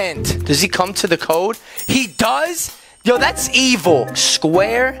 5, pent. Does he come to the code? He does? Yo, that's evil.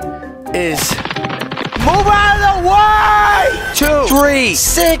 Square is Move out of the way! 2, 3,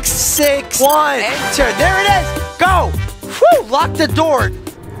 6, 6, 1. Enter. There it is. Go. Whew, lock the door.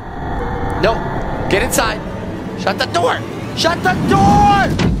 No. Get inside. Shut the door. Shut the door.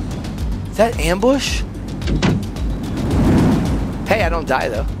 Is that ambush? Hey, I don't die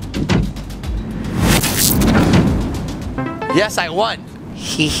though. Yes, I won.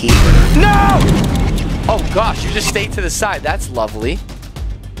 Hee hee. No! Oh gosh, you just stayed to the side. That's lovely.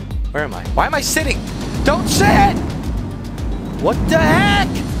 Where am I? Why am I sitting? Don't sit! What the heck?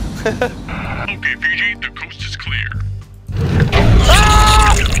 Okay, PG, the coast is clear.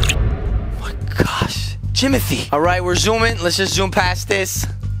 Ah! Oh my gosh. Jimothy. All right, we're zooming. Let's just zoom past this.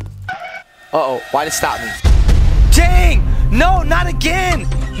 Uh-oh, why'd it stop me? Dang! No, not again!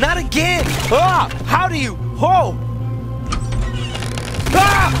 Not again! Ah! How do you? Whoa!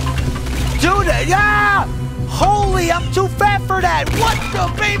 Ah! Dude, yeah! Holy, I'm too fat for that! What the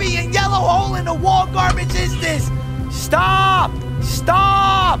baby and yellow hole in the wall garbage is this? Stop!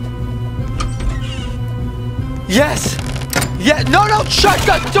 Stop! Yes! Yeah, no, shut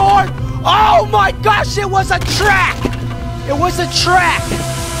the door! Oh my gosh, it was a track! It was a track!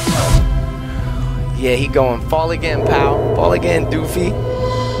 Yeah, he going. Fall again, pal. Fall again, doofy.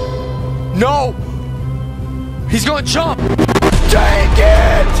 No! He's gonna jump! Take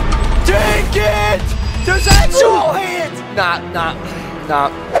it! Take it! There's actual hands! Nah.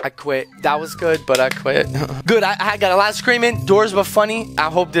 I quit. That was good, but I quit. Good, I got a lot of screaming. Doors were funny. I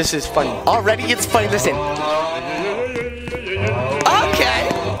hope this is funny. Already it's funny. Listen. Okay.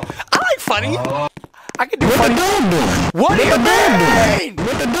 I like funny. I can do funny. What do you mean?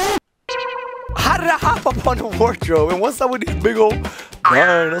 How did I hop up on the wardrobe? And what's up with these big old...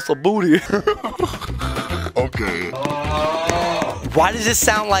 Darn, that's a booty. Okay. Why does it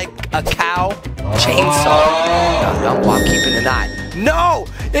sound like a cow chainsaw? No, I'm keeping an eye. No!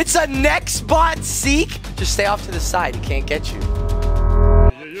 It's a next bot seek! Just stay off to the side. He can't get you.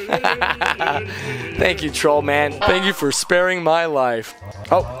 Thank you, troll man. Thank you for sparing my life.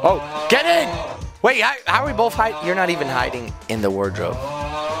 Oh, get in! Wait, how are we both hiding? You're not even hiding in the wardrobe.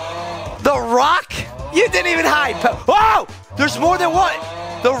 The Rock? You didn't even hide. Whoa! There's more than one.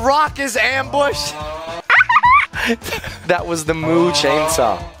 The Rock is ambushed. That was the Moo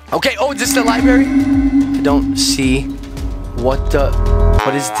chainsaw. Okay, is this the library? I don't see what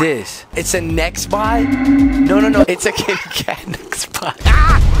is this? It's a next buy? No. It's a kitty cat next buy.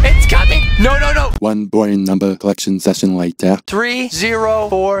 Ah! It's coming! No. One boring number collection session later.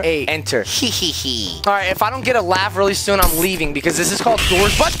 3048. Enter. Hee. Alright, if I don't get a laugh really soon, I'm leaving because this is called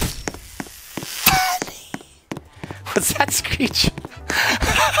Doors, but... What's that screech?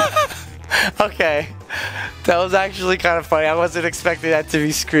 Okay. That was actually kind of funny. I wasn't expecting that to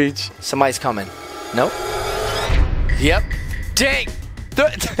be Screech. Somebody's coming. Nope. Yep. Dang!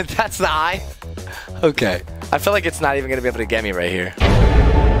 That's the eye? Okay. I feel like it's not even going to be able to get me right here.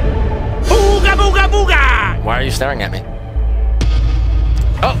 Booga, booga, booga! Why are you staring at me?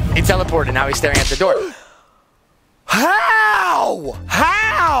 Oh, he teleported. Now he's staring at the door. How?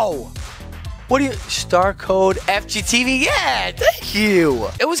 What do you... Star code FGTeeV? Yeah, thank you.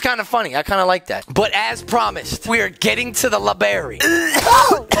 It was kind of funny. I kind of like that. But as promised, we are getting to the library.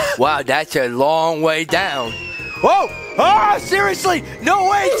 Wow, that's a long way down. Whoa! Oh, seriously! No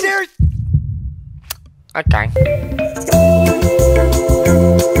way, seriously! Okay.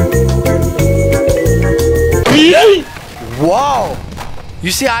 Whoa!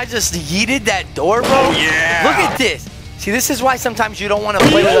 You see, I just yeeted that door, bro? Yeah! Look at this. See, this is why sometimes you don't want to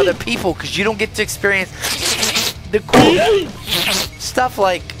play with other people, because you don't get to experience the cool stuff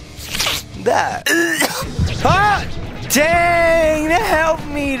like that. Ah! Dang, the health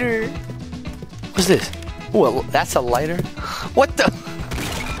meter. What's this? Well, that's a lighter. What the?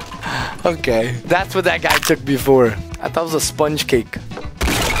 Okay, that's what that guy took before. I thought it was a sponge cake.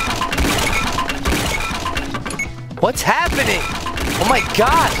 What's happening? Oh my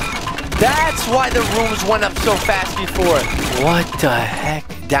God. That's why the rooms went up so fast before. What the heck?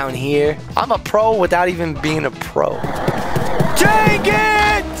 Down here? I'm a pro without even being a pro. Dang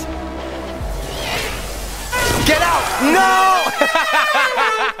it! Get out! No!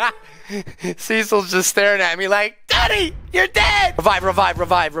 Cecil's just staring at me like, Daddy, you're dead! Revive. One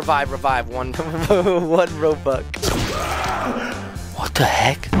Robux. What the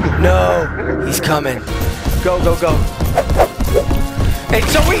heck? No, he's coming. Go.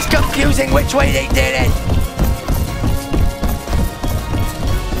 It's always confusing which way they did it.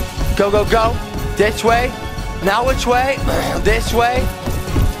 Go. This way. Now which way? This way.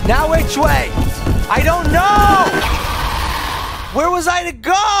 Now which way? I don't know. Where was I to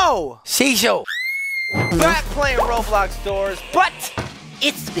go? Cecil. Back playing Roblox Doors, but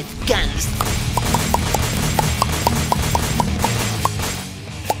it's with guns.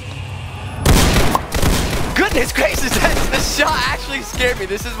 goodness gracious, the shot actually scared me.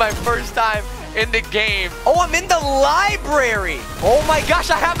 This is my first time in the game. Oh, I'm in the library. Oh my gosh,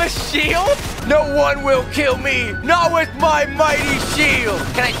 I have a shield? No one will kill me. Not with my mighty shield.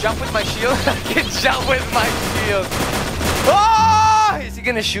 Can I jump with my shield? I can jump with my shield. Oh! Is he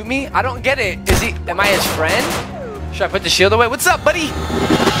gonna shoot me? I don't get it. Am I his friend? Should I put the shield away? What's up, buddy?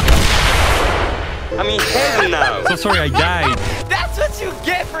 I'm in heaven now. So sorry I died. That's what you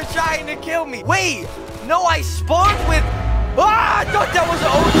get for trying to kill me. Wait, no, I spawned with... Ah, I thought that was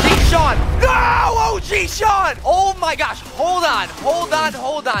OG Sean. No, OG Sean. Oh my gosh, hold on.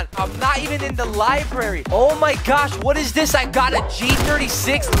 I'm not even in the library. Oh my gosh, what is this? I got a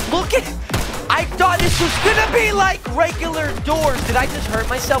G36. Look at... I thought this was gonna be like regular doors. Did I just hurt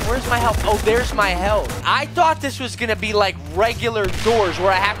myself? Where's my health? Oh, there's my health. I thought this was gonna be like regular doors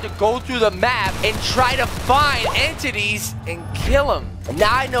where I have to go through the map and try to find entities and kill them.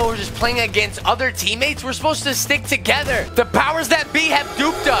 Now I know we're just playing against other teammates. We're supposed to stick together. The powers that be have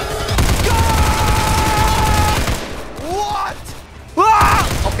duped us. What? Ah!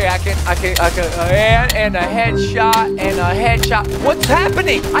 Okay, I can, and a headshot. What's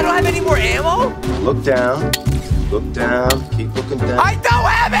happening? I don't have any more ammo? Look down, keep looking down. I don't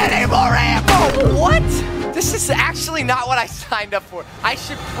have any more ammo! What? This is actually not what I signed up for. I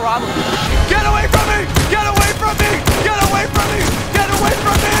should probably... Get away from me! Get away from me! Get away from me! Get away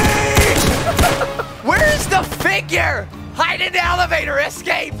from me! Where is the figure? Hide in the elevator,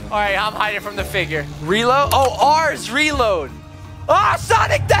 escape! All right, I'm hiding from the figure. Reload? Oh, R's reload. Oh,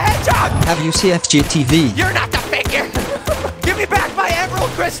 Sonic the Hedgehog! Have you seen FGTeeV? You're not the figure! Give me back my emerald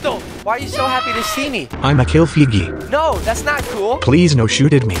crystal! Why are you so happy to see me? I'm a kill Figgy. No, that's not cool. Please no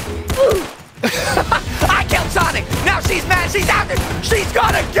shoot at me. I killed Sonic! Now she's mad! She's after! She's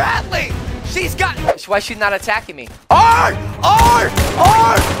got a Gatling! She's got... Why is she not attacking me? R!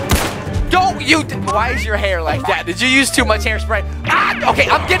 Don't you... Why is your hair like that? Did you use too much hairspray? Ah! Okay,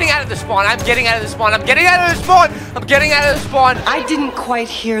 I'm getting out of the spawn. I'm getting out of the spawn. I didn't quite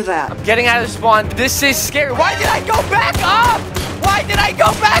hear that. I'm getting out of the spawn. This is scary. Why did I go back up?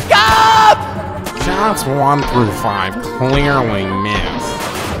 Shots 1 through 5 clearly missed.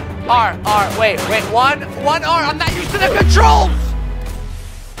 R, wait, one R. I'm not used to the controls.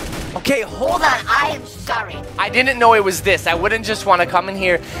 Okay, hold on. I am sorry. I didn't know it was this. I wouldn't just want to come in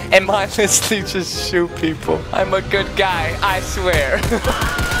here and mindlessly just shoot people. I'm a good guy, I swear.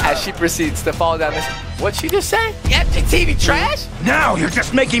 As she proceeds to fall down this... What'd she just say? FGTeeV trash? Now you're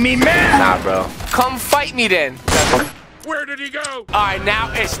just making me mad. Nah, bro. Come fight me then. Where did he go? All right,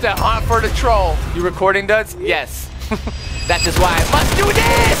 now it's the hunt for the troll. You recording, Duds? Yes. That is why I must do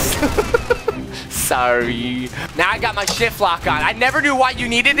this. Sorry. Now I got my shift lock on. I never knew why you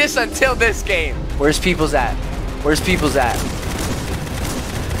needed this until this game. Where's Peoples at?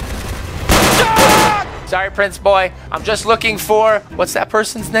 Sorry, Prince Boy. I'm just looking for... What's that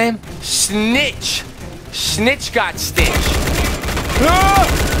person's name? Snitch. Snitch got stitched.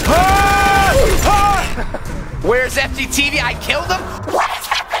 Where's FGTeeV? I killed him? What is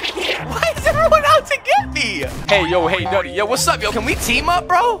happening? Why is everyone out to get me? Hey, Nutty. Yo, what's up, yo? Can we team up,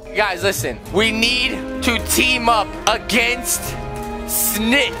 bro? Guys, listen. We need to team up against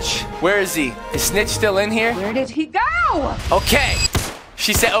Snitch. Where is he? Is Snitch still in here? Where did he go? Okay.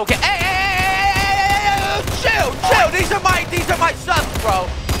 She said, okay. Hey, chill. These are my sons, bro.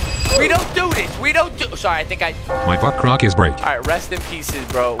 We don't do this. Sorry, I think My butt crack is break. All right, rest in pieces,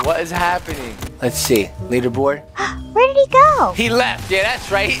 bro. What is happening? Let's see. Leaderboard. Where did he go? He left. Yeah, that's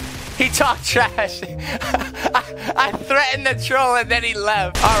right. He talked trash. I threatened the troll and then he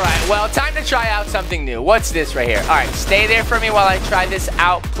left. All right, well, time to try out something new. What's this right here? All right, stay there for me while I try this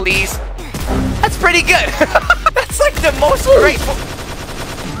out, please. That's pretty good. That's like the most graceful...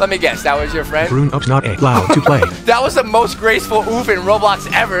 Let me guess, that was your friend? Grown-ups not allowed to play. That was the most graceful oof in Roblox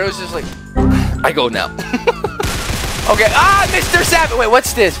ever. It was just like... I go now. Okay, Mr. Savage. Wait,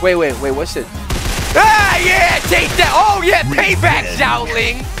 what's this? Wait, what's this? Ah, yeah, take that. Oh, yeah, payback,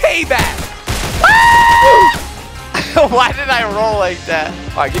 Xiaoling. Payback. Why did I roll like that?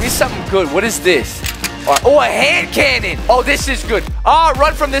 All right, give me something good. What is this? Right. Oh, a hand cannon. Oh, this is good. Oh,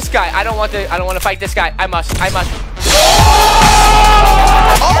 run from this guy. I don't want to fight this guy. I must.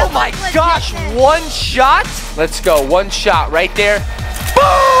 Oh my gosh, one shot. Let's go. One shot right there.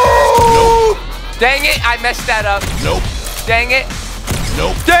 Boom! Nope. Dang it, I messed that up. Nope. Dang it.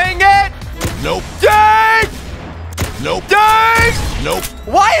 Nope. Dang it. Nope. Dang! Nope. Dang! Nope.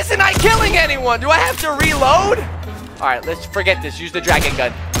 Why isn't I killing anyone? Do I have to reload? All right, let's forget this. Use the dragon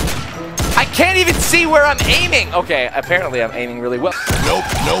gun. I can't even see where I'm aiming. Okay, apparently I'm aiming really well. Nope.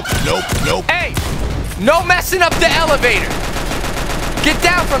 Hey, no messing up the elevator. Get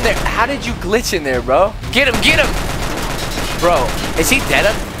down from there. How did you glitch in there, bro? Get him, get him. Bro, is he dead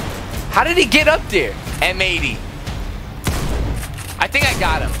up? How did he get up there? M80. I think I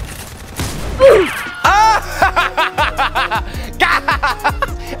got him.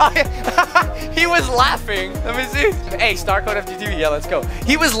 He was laughing. Let me see. Hey, star code FGTeeV. Yeah, let's go.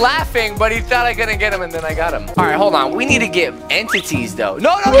 He was laughing, but he thought I couldn't get him, and then I got him. All right, hold on. We need to get entities, though.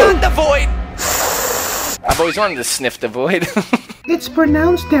 No, not the void. I've always wanted to sniff the void. It's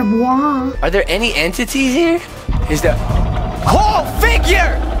pronounced Devoir. Are there any entities here? Is there? Oh,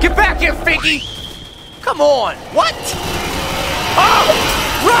 figure! Get back here, Figgy! Come on. What? Oh!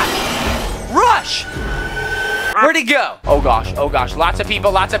 Rush! Rush! Where'd he go? Oh gosh, oh gosh. Lots of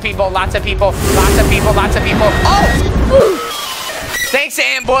people, lots of people, lots of people, lots of people, lots of people. Oh! Thanks,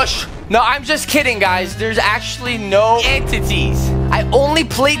 ambush. No, I'm just kidding, guys. There's actually no entities. I only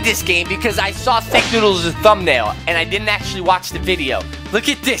played this game because I saw Thick Noodles' thumbnail and I didn't actually watch the video. Look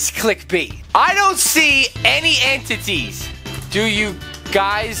at this clickbait. I don't see any entities. Do you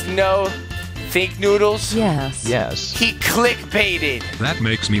guys know Thick Noodles? Yes. Yes. He clickbaited. That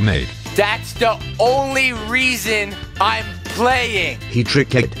makes me mad. That's the only reason I'm playing. He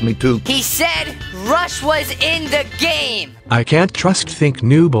tricked me too. He said Rush was in the game. I can't trust Think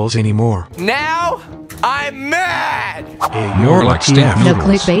Noobles anymore. Now I'm mad. You're lucky. No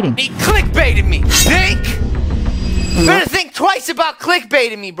clickbaiting. He clickbaited me. Think? You better think twice about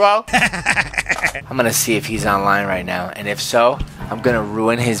clickbaiting me, bro. I'm gonna see if he's online right now, and if so, I'm gonna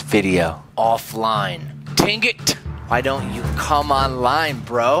ruin his video offline. Dang it! Why don't you come online,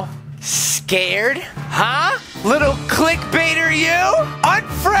 bro? Scared? Huh? Little clickbaiter you?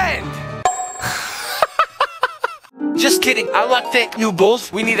 Unfriend! Just kidding. I love Thick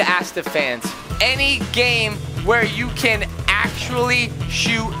Noodles. We need to ask the fans. Any game where you can actually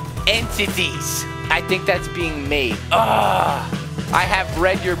shoot entities. I think that's being made. I have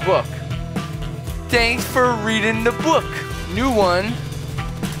read your book. Thanks for reading the book. New one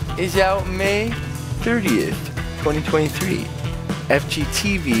is out May 30th, 2023.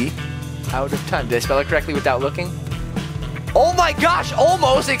 FGTeeV, out of time. Did I spell it correctly without looking? Oh my gosh,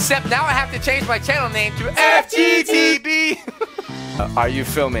 almost, except now I have to change my channel name to FGTeeV. Are you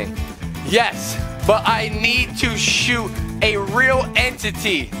filming? Yes, but I need to shoot a real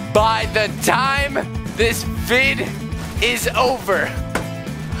entity by the time this vid is over.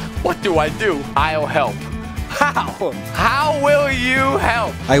 What do I do? I'll help. How? How will you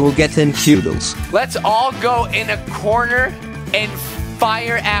help? I will get in Noodles. Let's all go in a corner and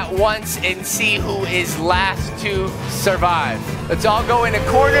fire at once and see who is last to survive. Let's all go in a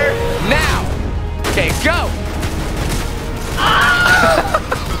corner now. Okay, go.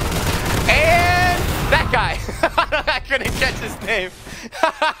 And that guy. I couldn't catch his name.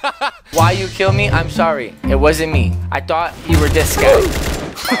 Why you kill me? I'm sorry. It wasn't me. I thought you were this guy.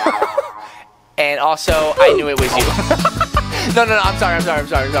 And also, I knew it was you. No, I'm sorry. Sorry.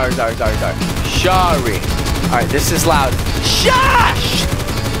 All right, this is loud. Shush!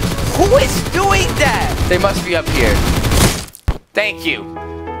 Who is doing that? They must be up here. Thank you.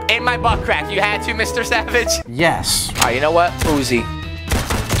 In my butt crack. You had to, Mr. Savage? Yes. All right, you know what? Uzi.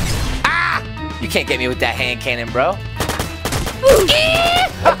 Ah! You can't get me with that hand cannon, bro.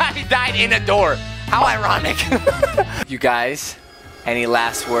 He died in a door. How ironic. You guys, any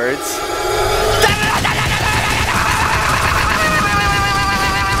last words?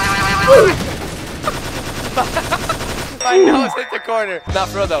 My nose hit the corner. Not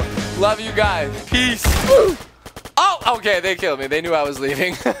for real though. Love you guys. Peace. Oh, okay, they killed me. They knew I was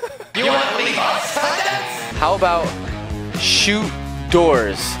leaving. You want to leave us? How about shoot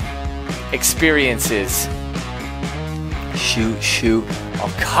doors experiences? Shoot.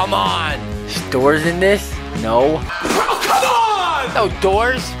 Oh, come on. There's doors in this? No. Oh, come on! No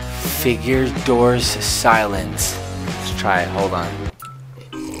doors? Figure doors silence. Let's try it. Hold on.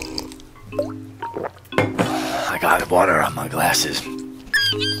 I got water on my glasses.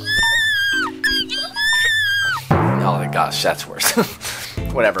 Oh my gosh, that's worse.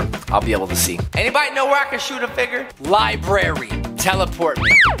 Whatever, I'll be able to see. Anybody know where I can shoot a figure? Library. Teleport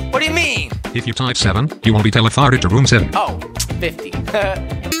me. What do you mean? If you type 7, you will be teleported to room 7. Oh, 50.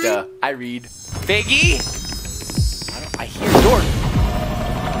 Duh, I read. Figgy? I hear doors.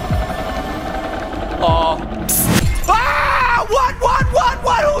 Oh. Ah! What?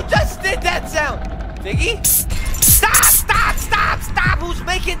 Who just did that sound? Figgy? Stop! Who's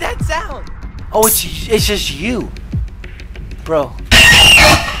making that sound? Oh, it's just you. Bro.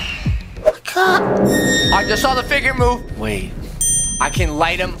 I just saw the figure move. Wait. I can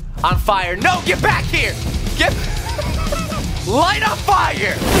light him on fire. No, get back here! Light on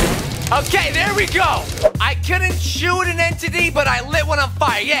fire! Okay, there we go. I couldn't shoot an entity, but I lit one on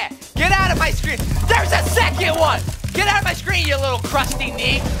fire. Yeah, get out of my screen. There's a second one. Get out of my screen, you little crusty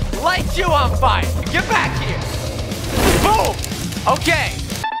knee. Light you on fire. Get back here. Boom. Okay.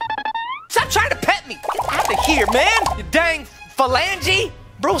 Stop trying to pet me. Get out of here, man. You dang phalange.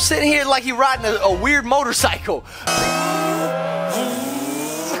 Bro sitting here like he riding a weird motorcycle.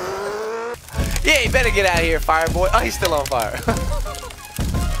 Yeah, you better get out of here, fire boy. Oh, he's still on fire.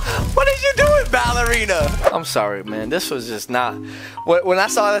 What are you doing, ballerina? I'm sorry, man. This was just not... When I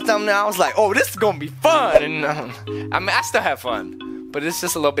saw the thumbnail, I was like, oh, this is going to be fun. And I mean, I still have fun, but it's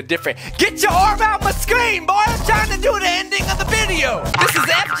just a little bit different. Get your arm out my screen, boy. I'm trying to do the ending of the video. This is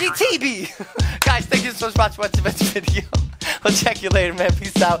FGTeeV's. Guys, thank you so much for watching this video. We'll check you later, man.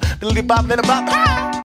 Peace out.